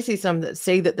mean, I see some that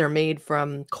say that they're made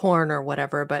from corn or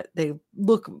whatever, but they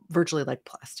look virtually like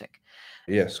plastic.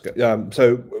 Yes.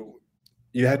 So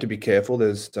you have to be careful.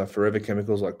 There's forever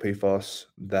chemicals like PFAS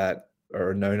that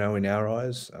are a no-no in our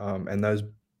eyes, and those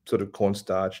sort of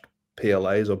cornstarch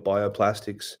PLAs or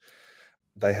bioplastics,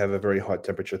 they have a very high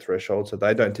temperature threshold, so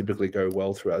they don't typically go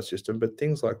well through our system. But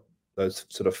things like those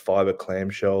sort of fiber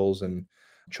clamshells and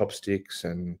chopsticks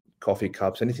and coffee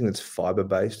cups, anything that's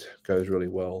fiber-based goes really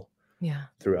well Yeah,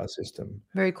 through our system.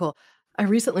 very cool. I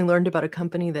recently learned about a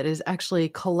company that is actually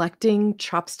collecting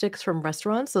chopsticks from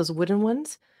restaurants, those wooden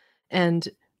ones, and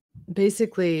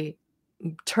basically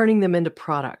turning them into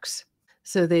products.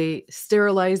 So they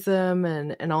sterilize them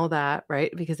and all that,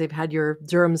 right? Because they've had your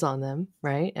germs on them,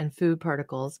 right? And food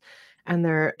particles. And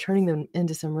they're turning them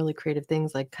into some really creative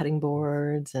things like cutting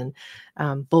boards and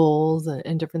bowls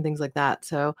and different things like that.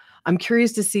 So I'm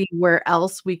curious to see where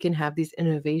else we can have these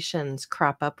innovations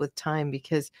crop up with time,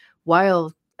 because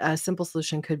while a simple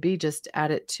solution could be just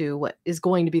add it to what is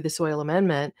going to be the soil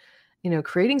amendment,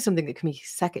 creating something that can be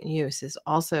second use is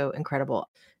also incredible.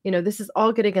 This is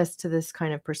all getting us to this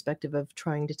kind of perspective of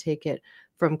trying to take it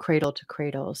from cradle to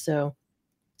cradle. So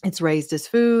it's raised as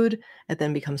food, it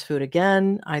then becomes food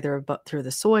again, either through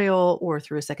the soil or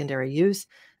through a secondary use.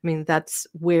 I mean, that's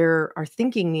where our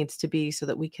thinking needs to be so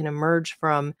that we can emerge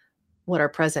from what our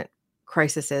present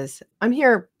crisis is. I'm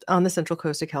here on the Central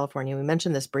Coast of California. We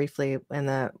mentioned this briefly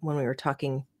when we were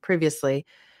talking previously.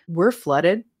 We're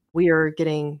flooded. We are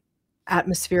getting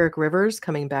atmospheric rivers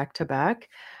coming back to back.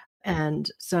 And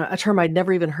so a term I'd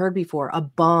never even heard before, a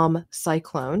bomb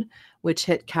cyclone, which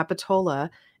hit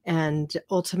Capitola and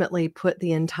ultimately put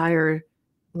the entire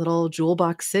little jewel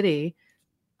box city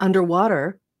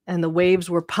underwater. And the waves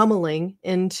were pummeling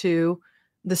into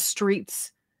the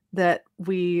streets that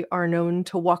we are known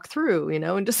to walk through,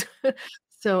 and just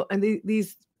so, and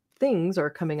these things are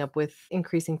coming up with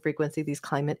increasing frequency, these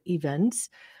climate events.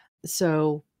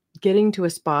 So getting to a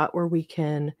spot where we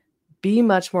can be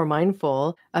much more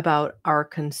mindful about our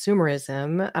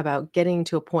consumerism, about getting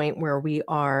to a point where we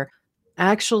are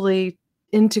actually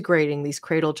integrating these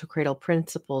cradle to cradle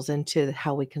principles into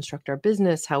how we construct our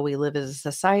business, how we live as a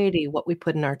society, what we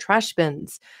put in our trash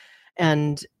bins,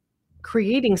 and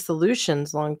creating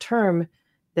solutions long term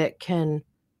that can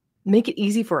make it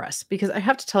easy for us. Because I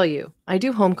have to tell you, I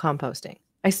do home composting.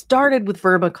 I started with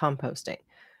vermicomposting.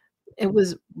 It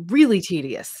was really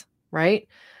tedious, right?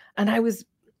 And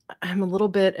I'm a little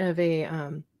bit of a,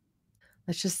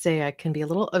 let's just say I can be a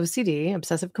little OCD,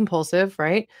 obsessive compulsive,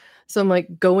 right? So I'm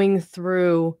like going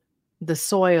through the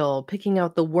soil, picking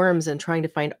out the worms and trying to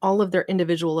find all of their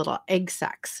individual little egg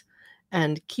sacs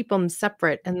and keep them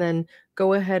separate, and then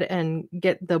go ahead and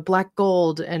get the black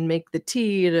gold and make the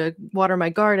tea to water my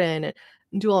garden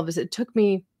and do all of this. It took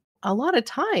me a lot of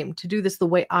time to do this the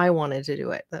way I wanted to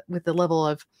do it, with the level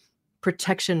of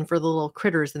protection for the little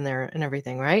critters in there and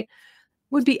everything, right?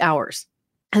 Would be hours.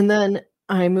 And then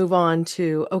I move on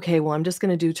to, okay, well, I'm just going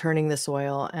to do turning the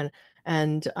soil,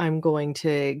 and I'm going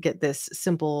to get this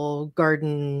simple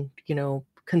garden,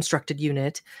 constructed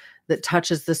unit that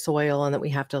touches the soil and that we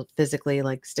have to physically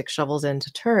like stick shovels in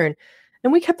to turn.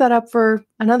 And we kept that up for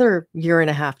another year and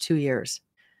a half, 2 years.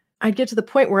 I'd get to the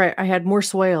point where I had more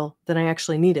soil than I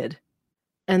actually needed.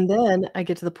 And then I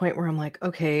get to the point where I'm like,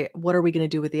 okay, what are we going to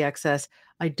do with the excess?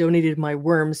 I donated my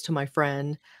worms to my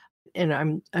friend,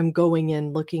 and I'm going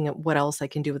in looking at what else I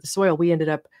can do with the soil. We ended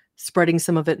up spreading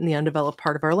some of it in the undeveloped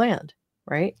part of our land,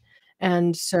 right?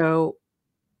 And so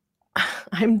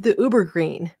I'm the uber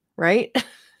green, right?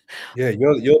 Yeah,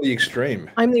 you're the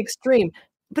extreme. I'm the extreme,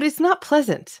 but it's not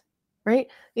pleasant, right?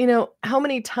 How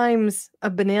many times a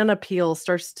banana peel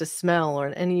starts to smell,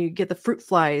 and you get the fruit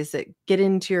flies that get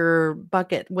into your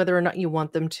bucket, whether or not you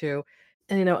want them to.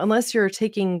 And, unless you're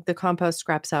taking the compost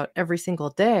scraps out every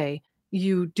single day,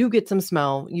 you do get some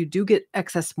smell, you do get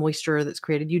excess moisture that's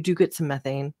created, you do get some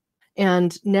methane.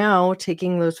 And now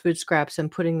taking those food scraps and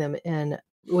putting them in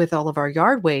with all of our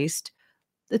yard waste,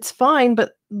 it's fine,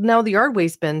 but now the yard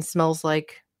waste bin smells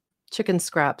like chicken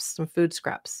scraps, some food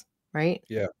scraps, right?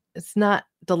 Yeah. It's not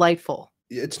delightful.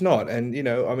 It's not. And,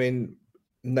 I mean,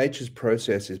 nature's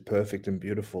process is perfect and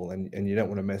beautiful, and you don't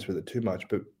want to mess with it too much.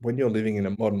 But when you're living in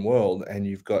a modern world and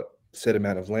you've got set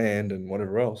amount of land and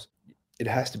whatever else, it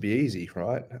has to be easy,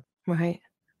 right? Right.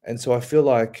 And so I feel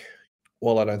like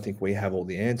while I don't think we have all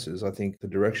the answers, I think the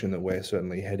direction that we're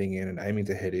certainly heading in and aiming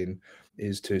to head in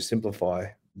is to simplify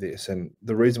this. And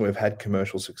the reason we've had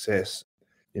commercial success,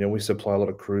 we supply a lot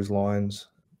of cruise lines,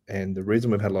 and the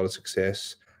reason we've had a lot of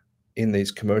success in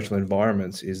these commercial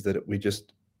environments is that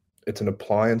it's an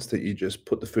appliance that you just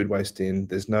put the food waste in.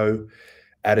 There's no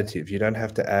additive. You don't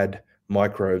have to add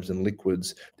microbes and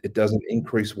liquids. It doesn't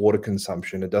increase water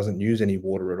consumption. It doesn't use any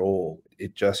water at all.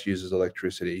 It just uses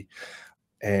electricity,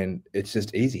 and it's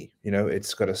just easy.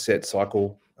 It's got a set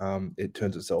cycle. It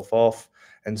turns itself off.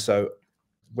 And so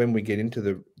when we get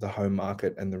into the home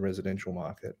market and the residential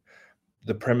market,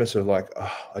 the premise of like,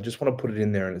 oh, I just want to put it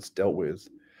in there and it's dealt with.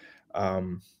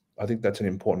 I think that's an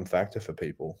important factor for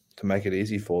people to make it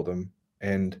easy for them.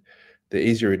 And the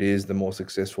easier it is, the more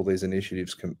successful these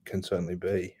initiatives can certainly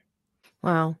be.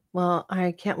 Wow. Well,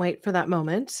 I can't wait for that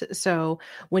moment. So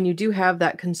when you do have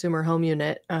that consumer home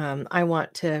unit, I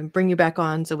want to bring you back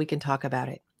on so we can talk about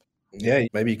it. Yeah,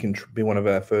 maybe you can be one of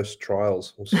our first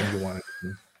trials. We'll send you one.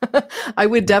 I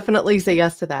would definitely say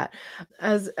yes to that.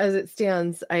 As it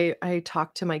stands, I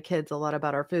talk to my kids a lot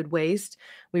about our food waste.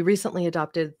 We recently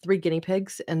adopted 3 guinea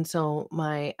pigs, and so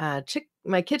my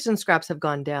kitchen scraps have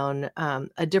gone down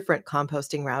a different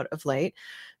composting route of late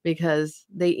because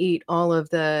they eat all of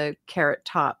the carrot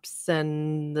tops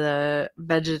and the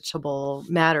vegetable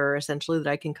matter essentially that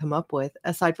I can come up with,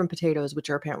 aside from potatoes, which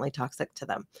are apparently toxic to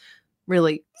them.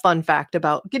 Really fun fact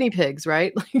about guinea pigs,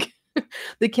 right? Like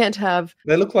they can't have.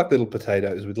 They look like little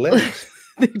potatoes with legs.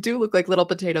 They do look like little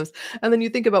potatoes. And then you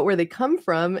think about where they come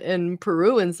from in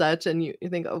Peru and such, and you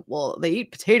think, oh, well, they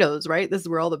eat potatoes, right? This is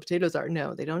where all the potatoes are.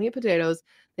 No, they don't eat potatoes.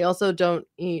 They also don't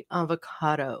eat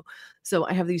avocado. So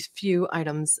I have these few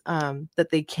items that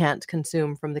they can't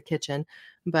consume from the kitchen.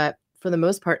 But for the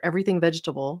most part, everything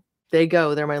vegetable, they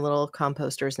go. They're my little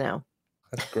composters now.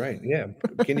 That's great. Yeah.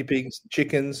 Guinea pigs,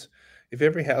 chickens. If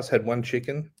every house had one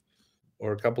chicken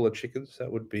or a couple of chickens,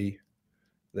 that would be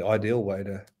the ideal way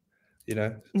to,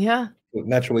 Yeah.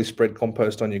 naturally spread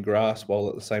compost on your grass while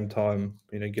at the same time,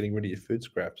 getting rid of your food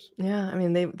scraps. Yeah. I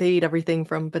mean, they eat everything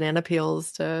from banana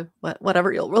peels to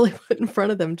whatever you'll really put in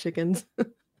front of them, chickens.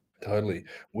 Totally.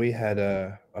 We had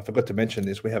I forgot to mention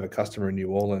this, we have a customer in New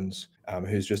Orleans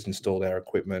who's just installed our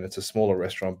equipment. It's a smaller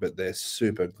restaurant, but they're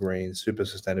super green, super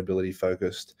sustainability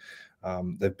focused.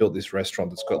 They've built this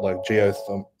restaurant that's got like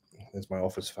there's my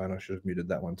office phone. I should have muted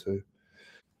that one too.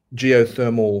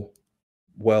 Geothermal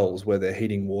wells where they're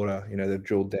heating water. They've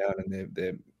drilled down and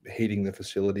they're heating the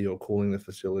facility or cooling the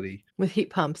facility. With heat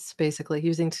pumps, basically,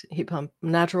 using heat pump,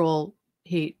 natural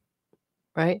heat,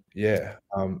 right? Yeah.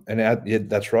 Yeah,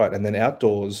 that's right. And then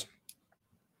outdoors,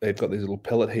 they've got these little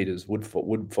pellet heaters,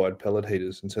 wood-fired pellet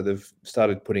heaters, and so they've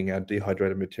started putting out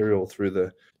dehydrated material through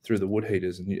the wood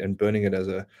heaters and burning it as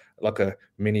a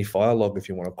mini fire log, if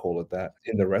you want to call it that,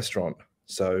 in the restaurant.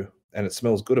 So, and it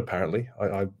smells good apparently.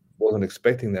 I wasn't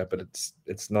expecting that, but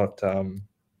it's not an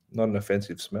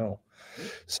offensive smell.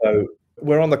 So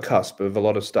we're on the cusp of a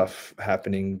lot of stuff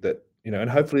happening that, and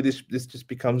hopefully this just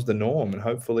becomes the norm, and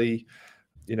hopefully,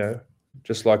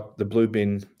 just like the blue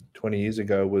bin 20 years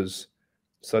ago was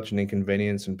such an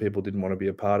inconvenience and people didn't want to be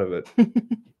a part of it.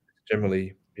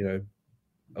 Generally,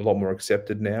 a lot more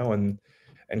accepted now, and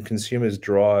consumers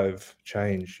drive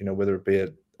change, whether it be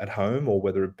at home or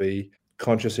whether it be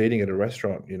conscious eating at a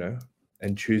restaurant,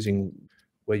 and choosing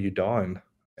where you dine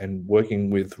and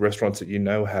working with restaurants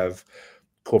that have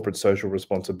corporate social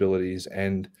responsibilities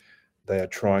and they are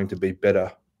trying to be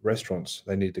better restaurants.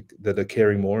 That are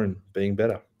caring more and being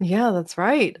better. Yeah, that's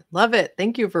right. Love it.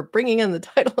 Thank you for bringing in the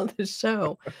title of the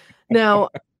show. Now,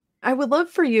 I would love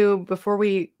for you, before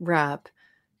we wrap,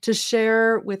 to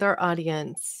share with our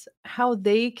audience how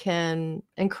they can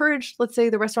encourage, let's say,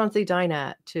 the restaurants they dine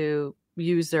at to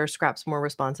use their scraps more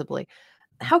responsibly.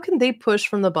 How can they push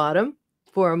from the bottom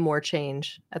for more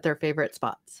change at their favorite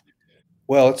spots?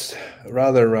 Well, it's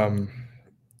rather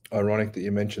ironic that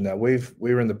you mentioned that.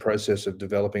 We're in the process of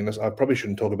developing this. I probably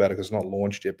shouldn't talk about it because it's not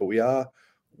launched yet, but we are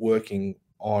working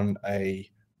on a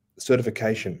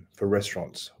certification for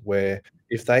restaurants where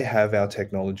if they have our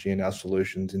technology and our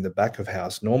solutions in the back of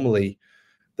house, normally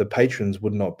the patrons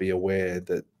would not be aware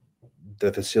that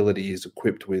the facility is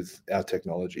equipped with our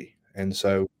technology. And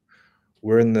so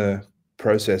we're in the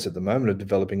process at the moment of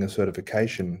developing a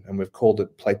certification, and we've called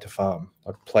it Plate to Farm,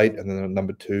 like plate and then a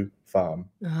number 2 farm.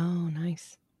 Oh,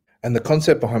 nice. And the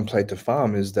concept behind Plate to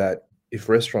Farm is that if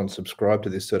restaurants subscribe to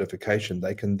this certification,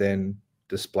 they can then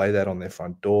display that on their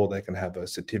front door. They can have a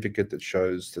certificate that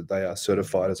shows that they are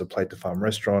certified as a Plate to Farm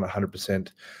restaurant.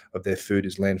 100% of their food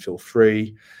is landfill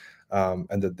free,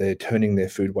 and that they're turning their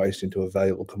food waste into a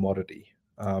valuable commodity.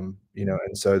 And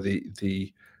so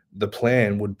the the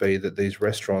plan would be that these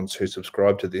restaurants who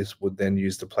subscribe to this would then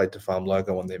use the Plate to Farm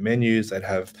logo on their menus. They'd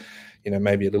have,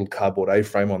 maybe a little cardboard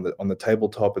A-frame on the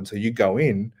tabletop, and so you go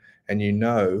in and you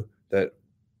know that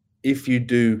if you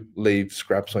do leave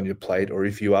scraps on your plate, or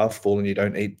if you are full and you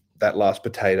don't eat that last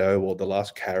potato or the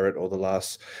last carrot or the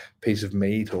last piece of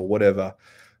meat or whatever,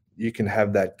 you can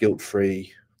have that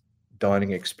guilt-free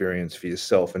dining experience for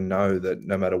yourself and know that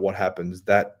no matter what happens,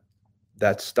 that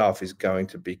stuff is going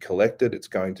to be collected, it's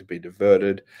going to be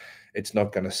diverted, it's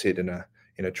not going to sit in a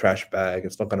trash bag,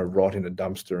 it's not going to rot in a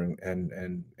dumpster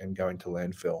and go into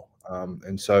landfill.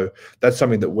 And so that's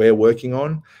something that we're working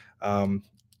on.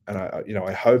 And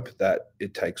I hope that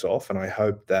it takes off, and I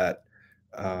hope that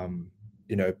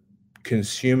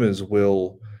consumers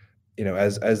will,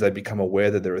 as they become aware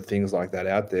that there are things like that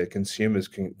out there, consumers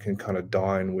can kind of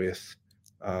dine with,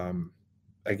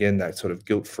 again, that sort of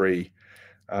guilt-free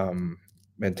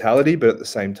mentality, but at the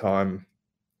same time,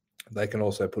 they can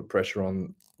also put pressure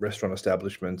on restaurant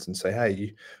establishments and say,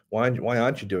 hey, why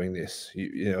aren't you doing this?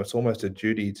 It's almost a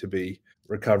duty to be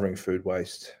recovering food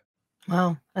waste.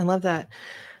 Wow, I love that.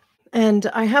 And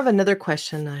I have another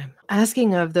question I'm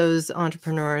asking of those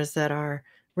entrepreneurs that are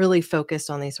really focused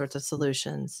on these sorts of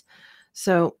solutions.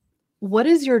 So, what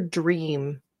is your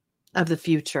dream of the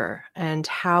future, and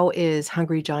how is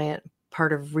Hungry Giant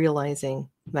part of realizing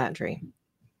that dream?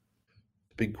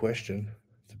 Big question.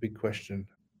 It's a big question.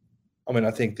 I mean,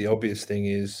 I think the obvious thing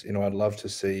is, I'd love to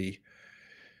see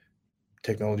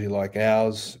technology like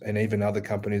ours and even other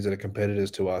companies that are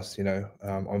competitors to us.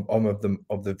 I'm of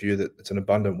the view that it's an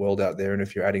abundant world out there, and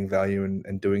if you're adding value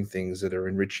and doing things that are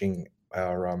enriching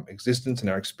our existence and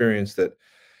our experience, that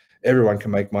everyone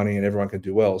can make money and everyone can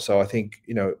do well. So I think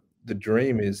the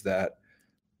dream is that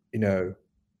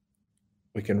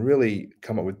we can really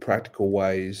come up with practical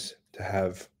ways to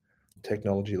have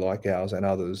technology like ours and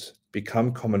others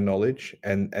become common knowledge,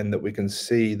 and that we can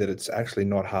see that it's actually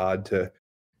not hard to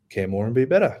care more and be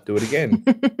better, do it again.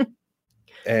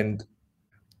 And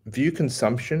view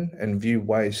consumption and view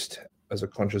waste as a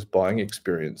conscious buying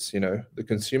experience. The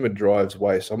consumer drives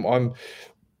waste.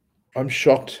 I'm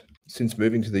shocked since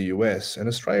moving to the US, and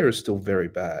Australia is still very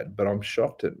bad, but I'm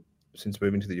shocked since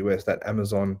moving to the US, that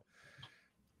Amazon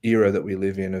era that we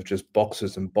live in, of just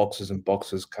boxes and boxes and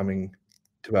boxes coming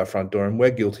to our front door, and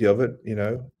we're guilty of it,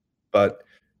 but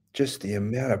just the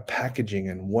amount of packaging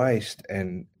and waste,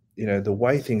 and the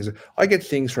way things, I get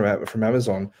things from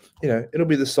Amazon, it'll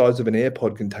be the size of an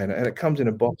AirPod container, and it comes in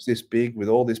a box this big with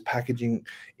all this packaging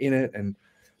in it, and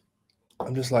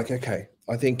I'm just like, okay,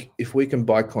 I think if we can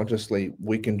buy consciously,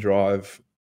 we can drive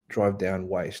down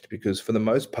waste, because for the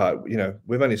most part,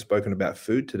 we've only spoken about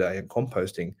food today and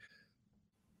composting,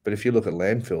 but if you look at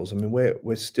landfills, I mean,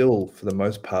 we're still, for the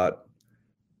most part,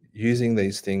 using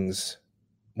these things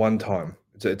one time.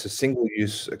 It's a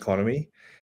single-use economy,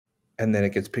 and then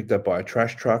it gets picked up by a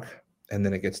trash truck, and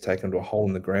then it gets taken to a hole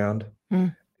in the ground,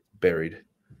 buried.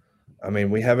 I mean,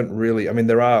 we haven't really, I mean,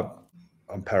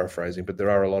 I'm paraphrasing, but there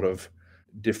are a lot of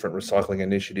different recycling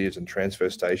initiatives and transfer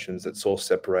stations that source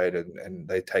separate, and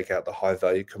they take out the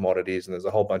high-value commodities, and there's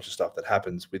a whole bunch of stuff that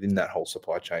happens within that whole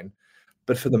supply chain.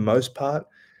 But for the most part,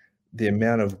 the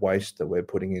amount of waste that we're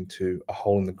putting into a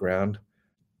hole in the ground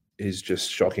is just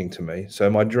shocking to me. So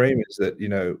my dream is that,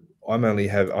 I'm only,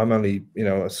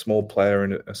 a small player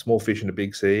and a small fish in a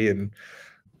big sea, and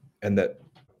that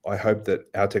I hope that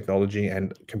our technology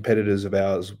and competitors of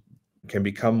ours can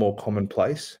become more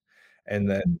commonplace, and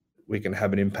that we can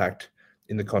have an impact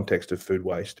in the context of food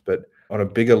waste. But on a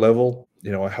bigger level,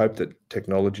 I hope that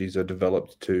technologies are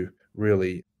developed to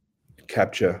really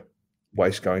capture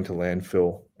waste going to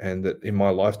landfill, and that in my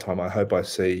lifetime, I hope I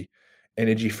see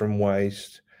energy from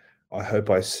waste. I hope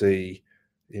I see,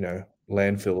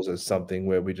 landfills as something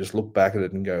where we just look back at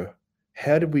it and go,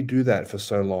 how did we do that for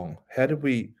so long? How did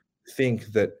we think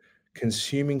that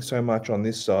consuming so much on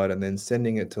this side and then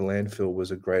sending it to landfill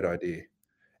was a great idea?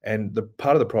 And the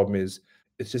part of the problem is,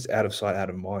 it's just out of sight, out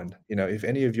of mind. If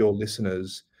any of your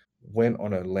listeners went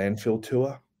on a landfill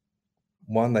tour,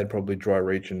 one, they'd probably dry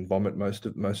reach and vomit most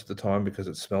of the time because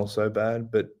it smells so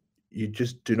bad, but you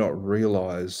just do not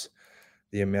realize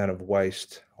the amount of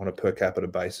waste on a per capita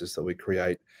basis that we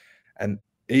create. And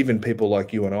even people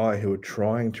like you and I, who are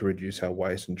trying to reduce our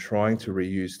waste and trying to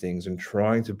reuse things and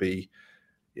trying to be,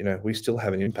 we still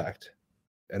have an impact.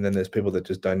 And then there's people that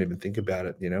just don't even think about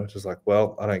it. It's just like,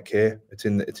 well, I don't care. It's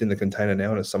in the container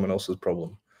now, and it's someone else's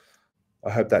problem. I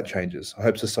hope that changes. I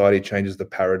hope society changes the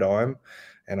paradigm,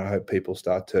 and I hope people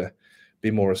start to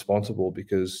be more responsible,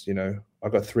 because,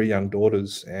 I've got 3 young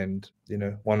daughters, and,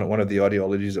 one of the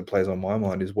ideologies that plays on my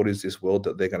mind is, what is this world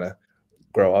that they're going to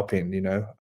grow up in?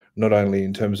 not only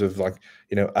in terms of like,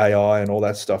 AI and all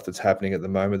that stuff that's happening at the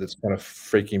moment that's kind of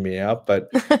freaking me out,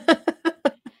 but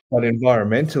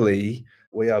environmentally,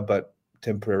 we are but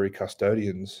temporary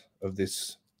custodians of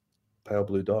this pale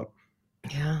blue dot.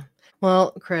 Yeah.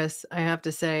 Well, Chris, I have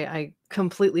to say, I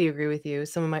completely agree with you.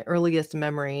 Some of my earliest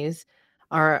memories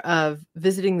are of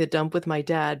visiting the dump with my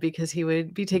dad because he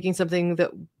would be taking something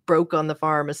that broke on the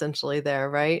farm essentially there,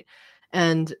 right?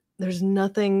 And there's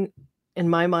nothing in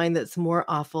my mind that's more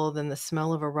awful than the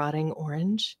smell of a rotting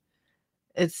orange.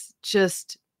 It's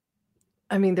just,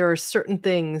 I mean, there are certain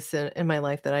things in my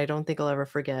life that I don't think I'll ever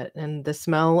forget. And the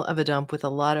smell of a dump with a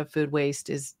lot of food waste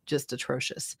is just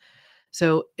atrocious.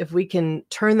 So if we can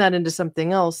turn that into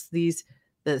something else, the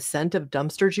scent of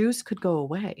dumpster juice could go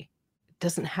away. It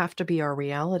doesn't have to be our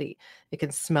reality. It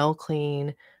can smell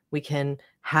clean. We can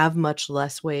have much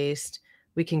less waste.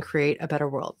 We can create a better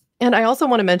world. And I also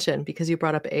want to mention, because you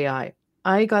brought up AI,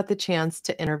 I got the chance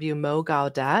to interview Mo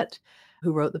Gaudat,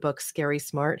 who wrote the book Scary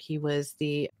Smart. He was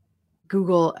the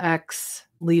Google X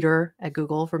leader at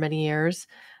Google for many years,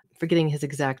 forgetting his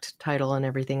exact title and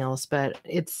everything else, but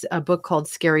it's a book called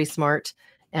Scary Smart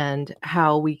and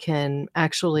how we can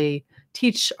actually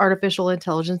teach artificial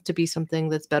intelligence to be something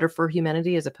that's better for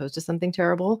humanity as opposed to something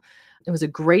terrible. It was a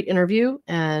great interview,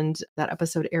 and that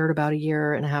episode aired about a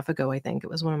year and a half ago, I think. It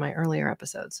was one of my earlier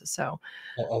episodes. So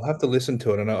I'll have to listen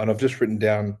to it, and I've just written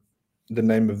down the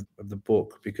name of the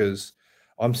book because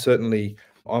I'm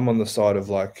on the side of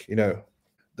like,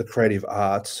 the creative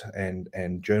arts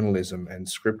and journalism and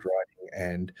script writing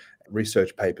and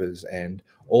research papers and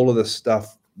all of the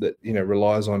stuff that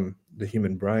relies on the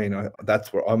human brain.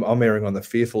 That's where I'm erring on the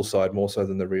fearful side more so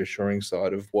than the reassuring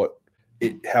side of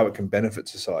how it can benefit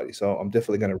society. So I'm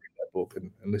definitely going to read that book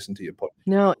and listen to your podcast.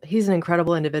 no, he's an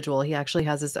incredible individual. He actually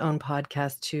has his own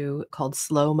podcast too called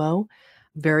Slow Mo.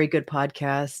 Very good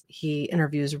podcast. He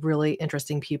interviews really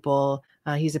interesting people.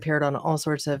 He's appeared on all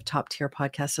sorts of top tier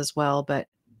podcasts as well. But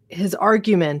his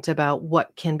argument about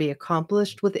what can be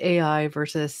accomplished with AI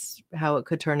versus how it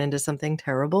could turn into something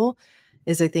terrible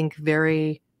is, I think,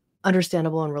 very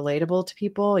understandable and relatable to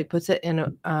people. He puts it in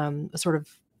a sort of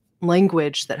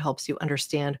language that helps you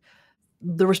understand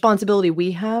the responsibility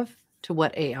we have to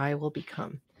what AI will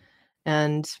become.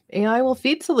 And AI will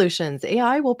feed solutions.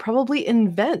 AI will probably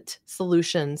invent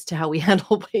solutions to how we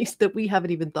handle waste that we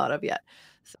haven't even thought of yet.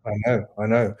 So I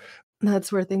know.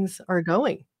 that's where things are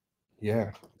going.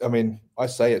 Yeah. I mean, I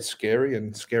say it's scary,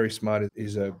 and Scary Smart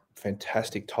is a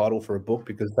fantastic title for a book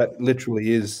because that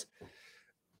literally is,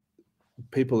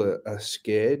 people are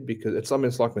scared because it's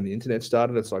like when the internet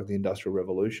started, it's like the Industrial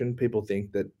Revolution. People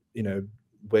think that,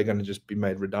 we're going to just be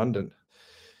made redundant.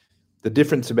 The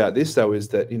difference about this, though, is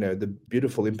that, the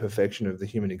beautiful imperfection of the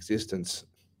human existence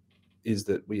is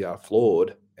that we are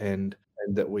flawed and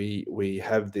that we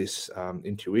have this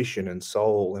intuition and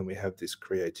soul, and we have this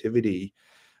creativity.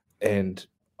 And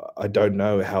I don't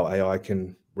know how AI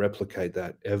can replicate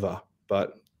that ever.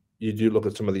 But you do look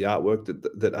at some of the artwork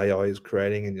that AI is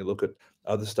creating, and you look at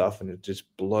other stuff, and it just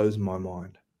blows my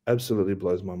mind. Absolutely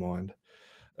blows my mind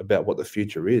about what the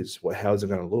future is. How is it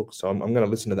going to look? So I'm going to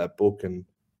listen to that book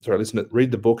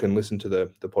read the book and listen to the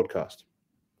podcast.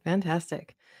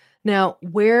 Fantastic. Now,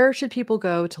 where should people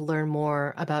go to learn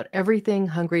more about everything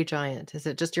Hungry Giant? Is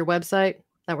it just your website?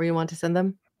 Is that where you want to send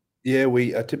them? Yeah,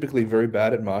 we are typically very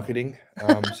bad at marketing,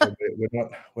 so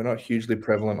we're not hugely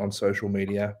prevalent on social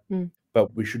media,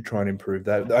 but we should try and improve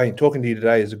that. Talking to you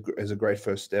today is a great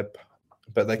first step,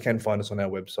 but they can find us on our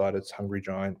website. It's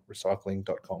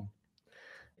hungrygiantrecycling.com.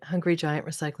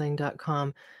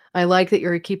 hungrygiantrecycling.com. I like that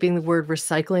you're keeping the word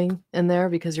recycling in there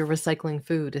because you're recycling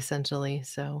food essentially.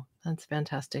 So that's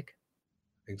fantastic.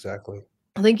 Exactly.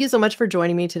 Thank you so much for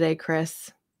joining me today,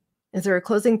 Chris. Is there a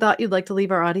closing thought you'd like to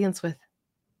leave our audience with?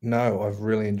 No, I've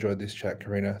really enjoyed this chat,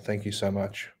 Karina. Thank you so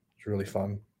much. It's really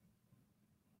fun.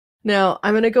 Now,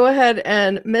 I'm going to go ahead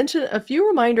and mention a few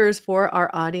reminders for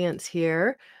our audience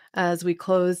here as we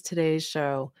close today's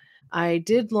show. I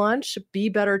did launch Be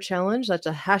Better Challenge. That's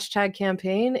a hashtag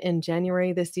campaign in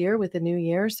January this year with the new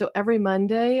year. So every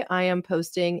Monday, I am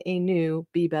posting a new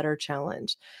Be Better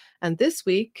Challenge. And this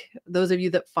week, those of you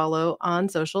that follow on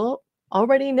social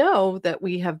already know that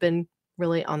we have been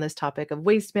really on this topic of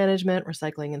waste management,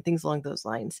 recycling, and things along those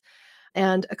lines.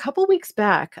 And a couple weeks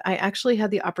back, I actually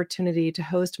had the opportunity to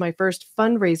host my first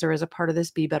fundraiser as a part of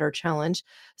this Be Better Challenge.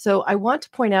 So I want to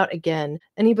point out again,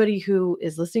 anybody who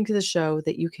is listening to the show,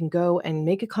 that you can go and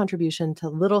make a contribution to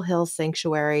Little Hill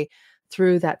Sanctuary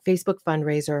through that Facebook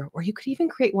fundraiser, or you could even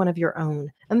create one of your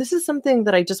own. And this is something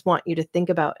that I just want you to think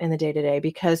about in the day-to-day,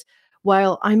 because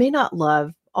while I may not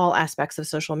love all aspects of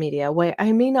social media. While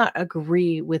I may not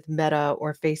agree with Meta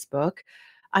or Facebook,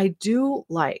 I do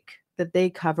like that they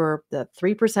cover the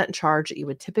 3% charge that you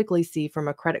would typically see from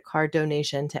a credit card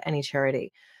donation to any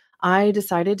charity. I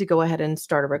decided to go ahead and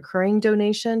start a recurring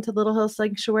donation to Little Hill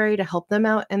Sanctuary to help them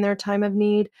out in their time of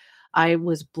need. I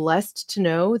was blessed to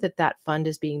know that that fund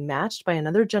is being matched by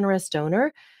another generous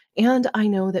donor. And I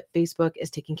know that Facebook is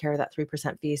taking care of that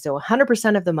 3% fee. So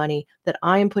 100% of the money that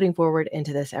I am putting forward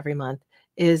into this every month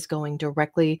is going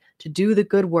directly to do the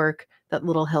good work that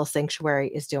Little Hill Sanctuary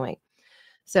is doing.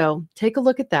 So take a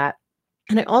look at that.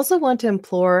 And I also want to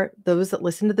implore those that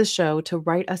listen to the show to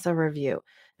write us a review.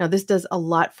 Now, this does a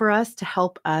lot for us to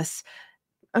help us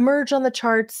emerge on the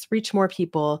charts, reach more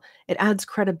people. It adds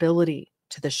credibility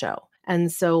to the show.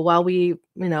 And so while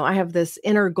I have this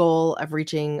inner goal of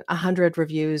reaching 100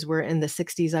 reviews, we're in the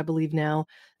 60s, I believe now.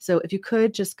 So if you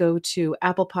could just go to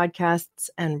Apple Podcasts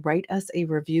and write us a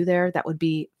review there, that would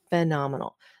be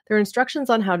phenomenal. There are instructions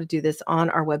on how to do this on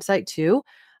our website too.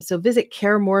 So visit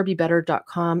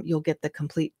caremorebebetter.com. You'll get the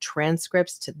complete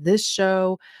transcripts to this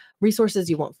show, resources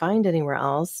you won't find anywhere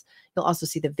else. You'll also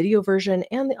see the video version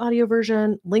and the audio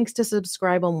version, links to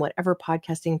subscribe on whatever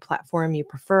podcasting platform you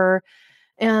prefer,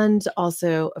 and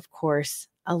also, of course,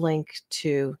 a link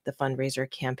to the fundraiser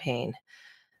campaign.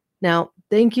 Now,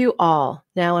 thank you all,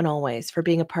 now and always, for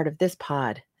being a part of this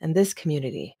pod and this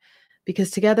community,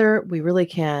 because together we really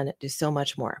can do so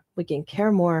much more. We can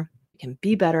care more, we can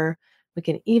be better, we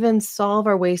can even solve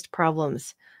our waste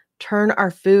problems, turn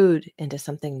our food into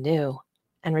something new,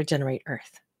 and regenerate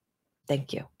Earth.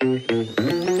 Thank you.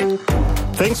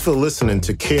 Thanks for listening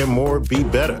to Care More, Be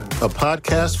Better, a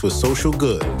podcast for social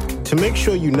good. To make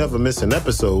sure you never miss an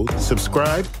episode,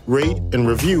 subscribe, rate, and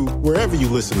review wherever you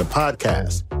listen to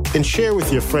podcasts, and share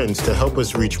with your friends to help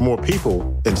us reach more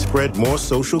people and spread more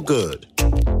social good.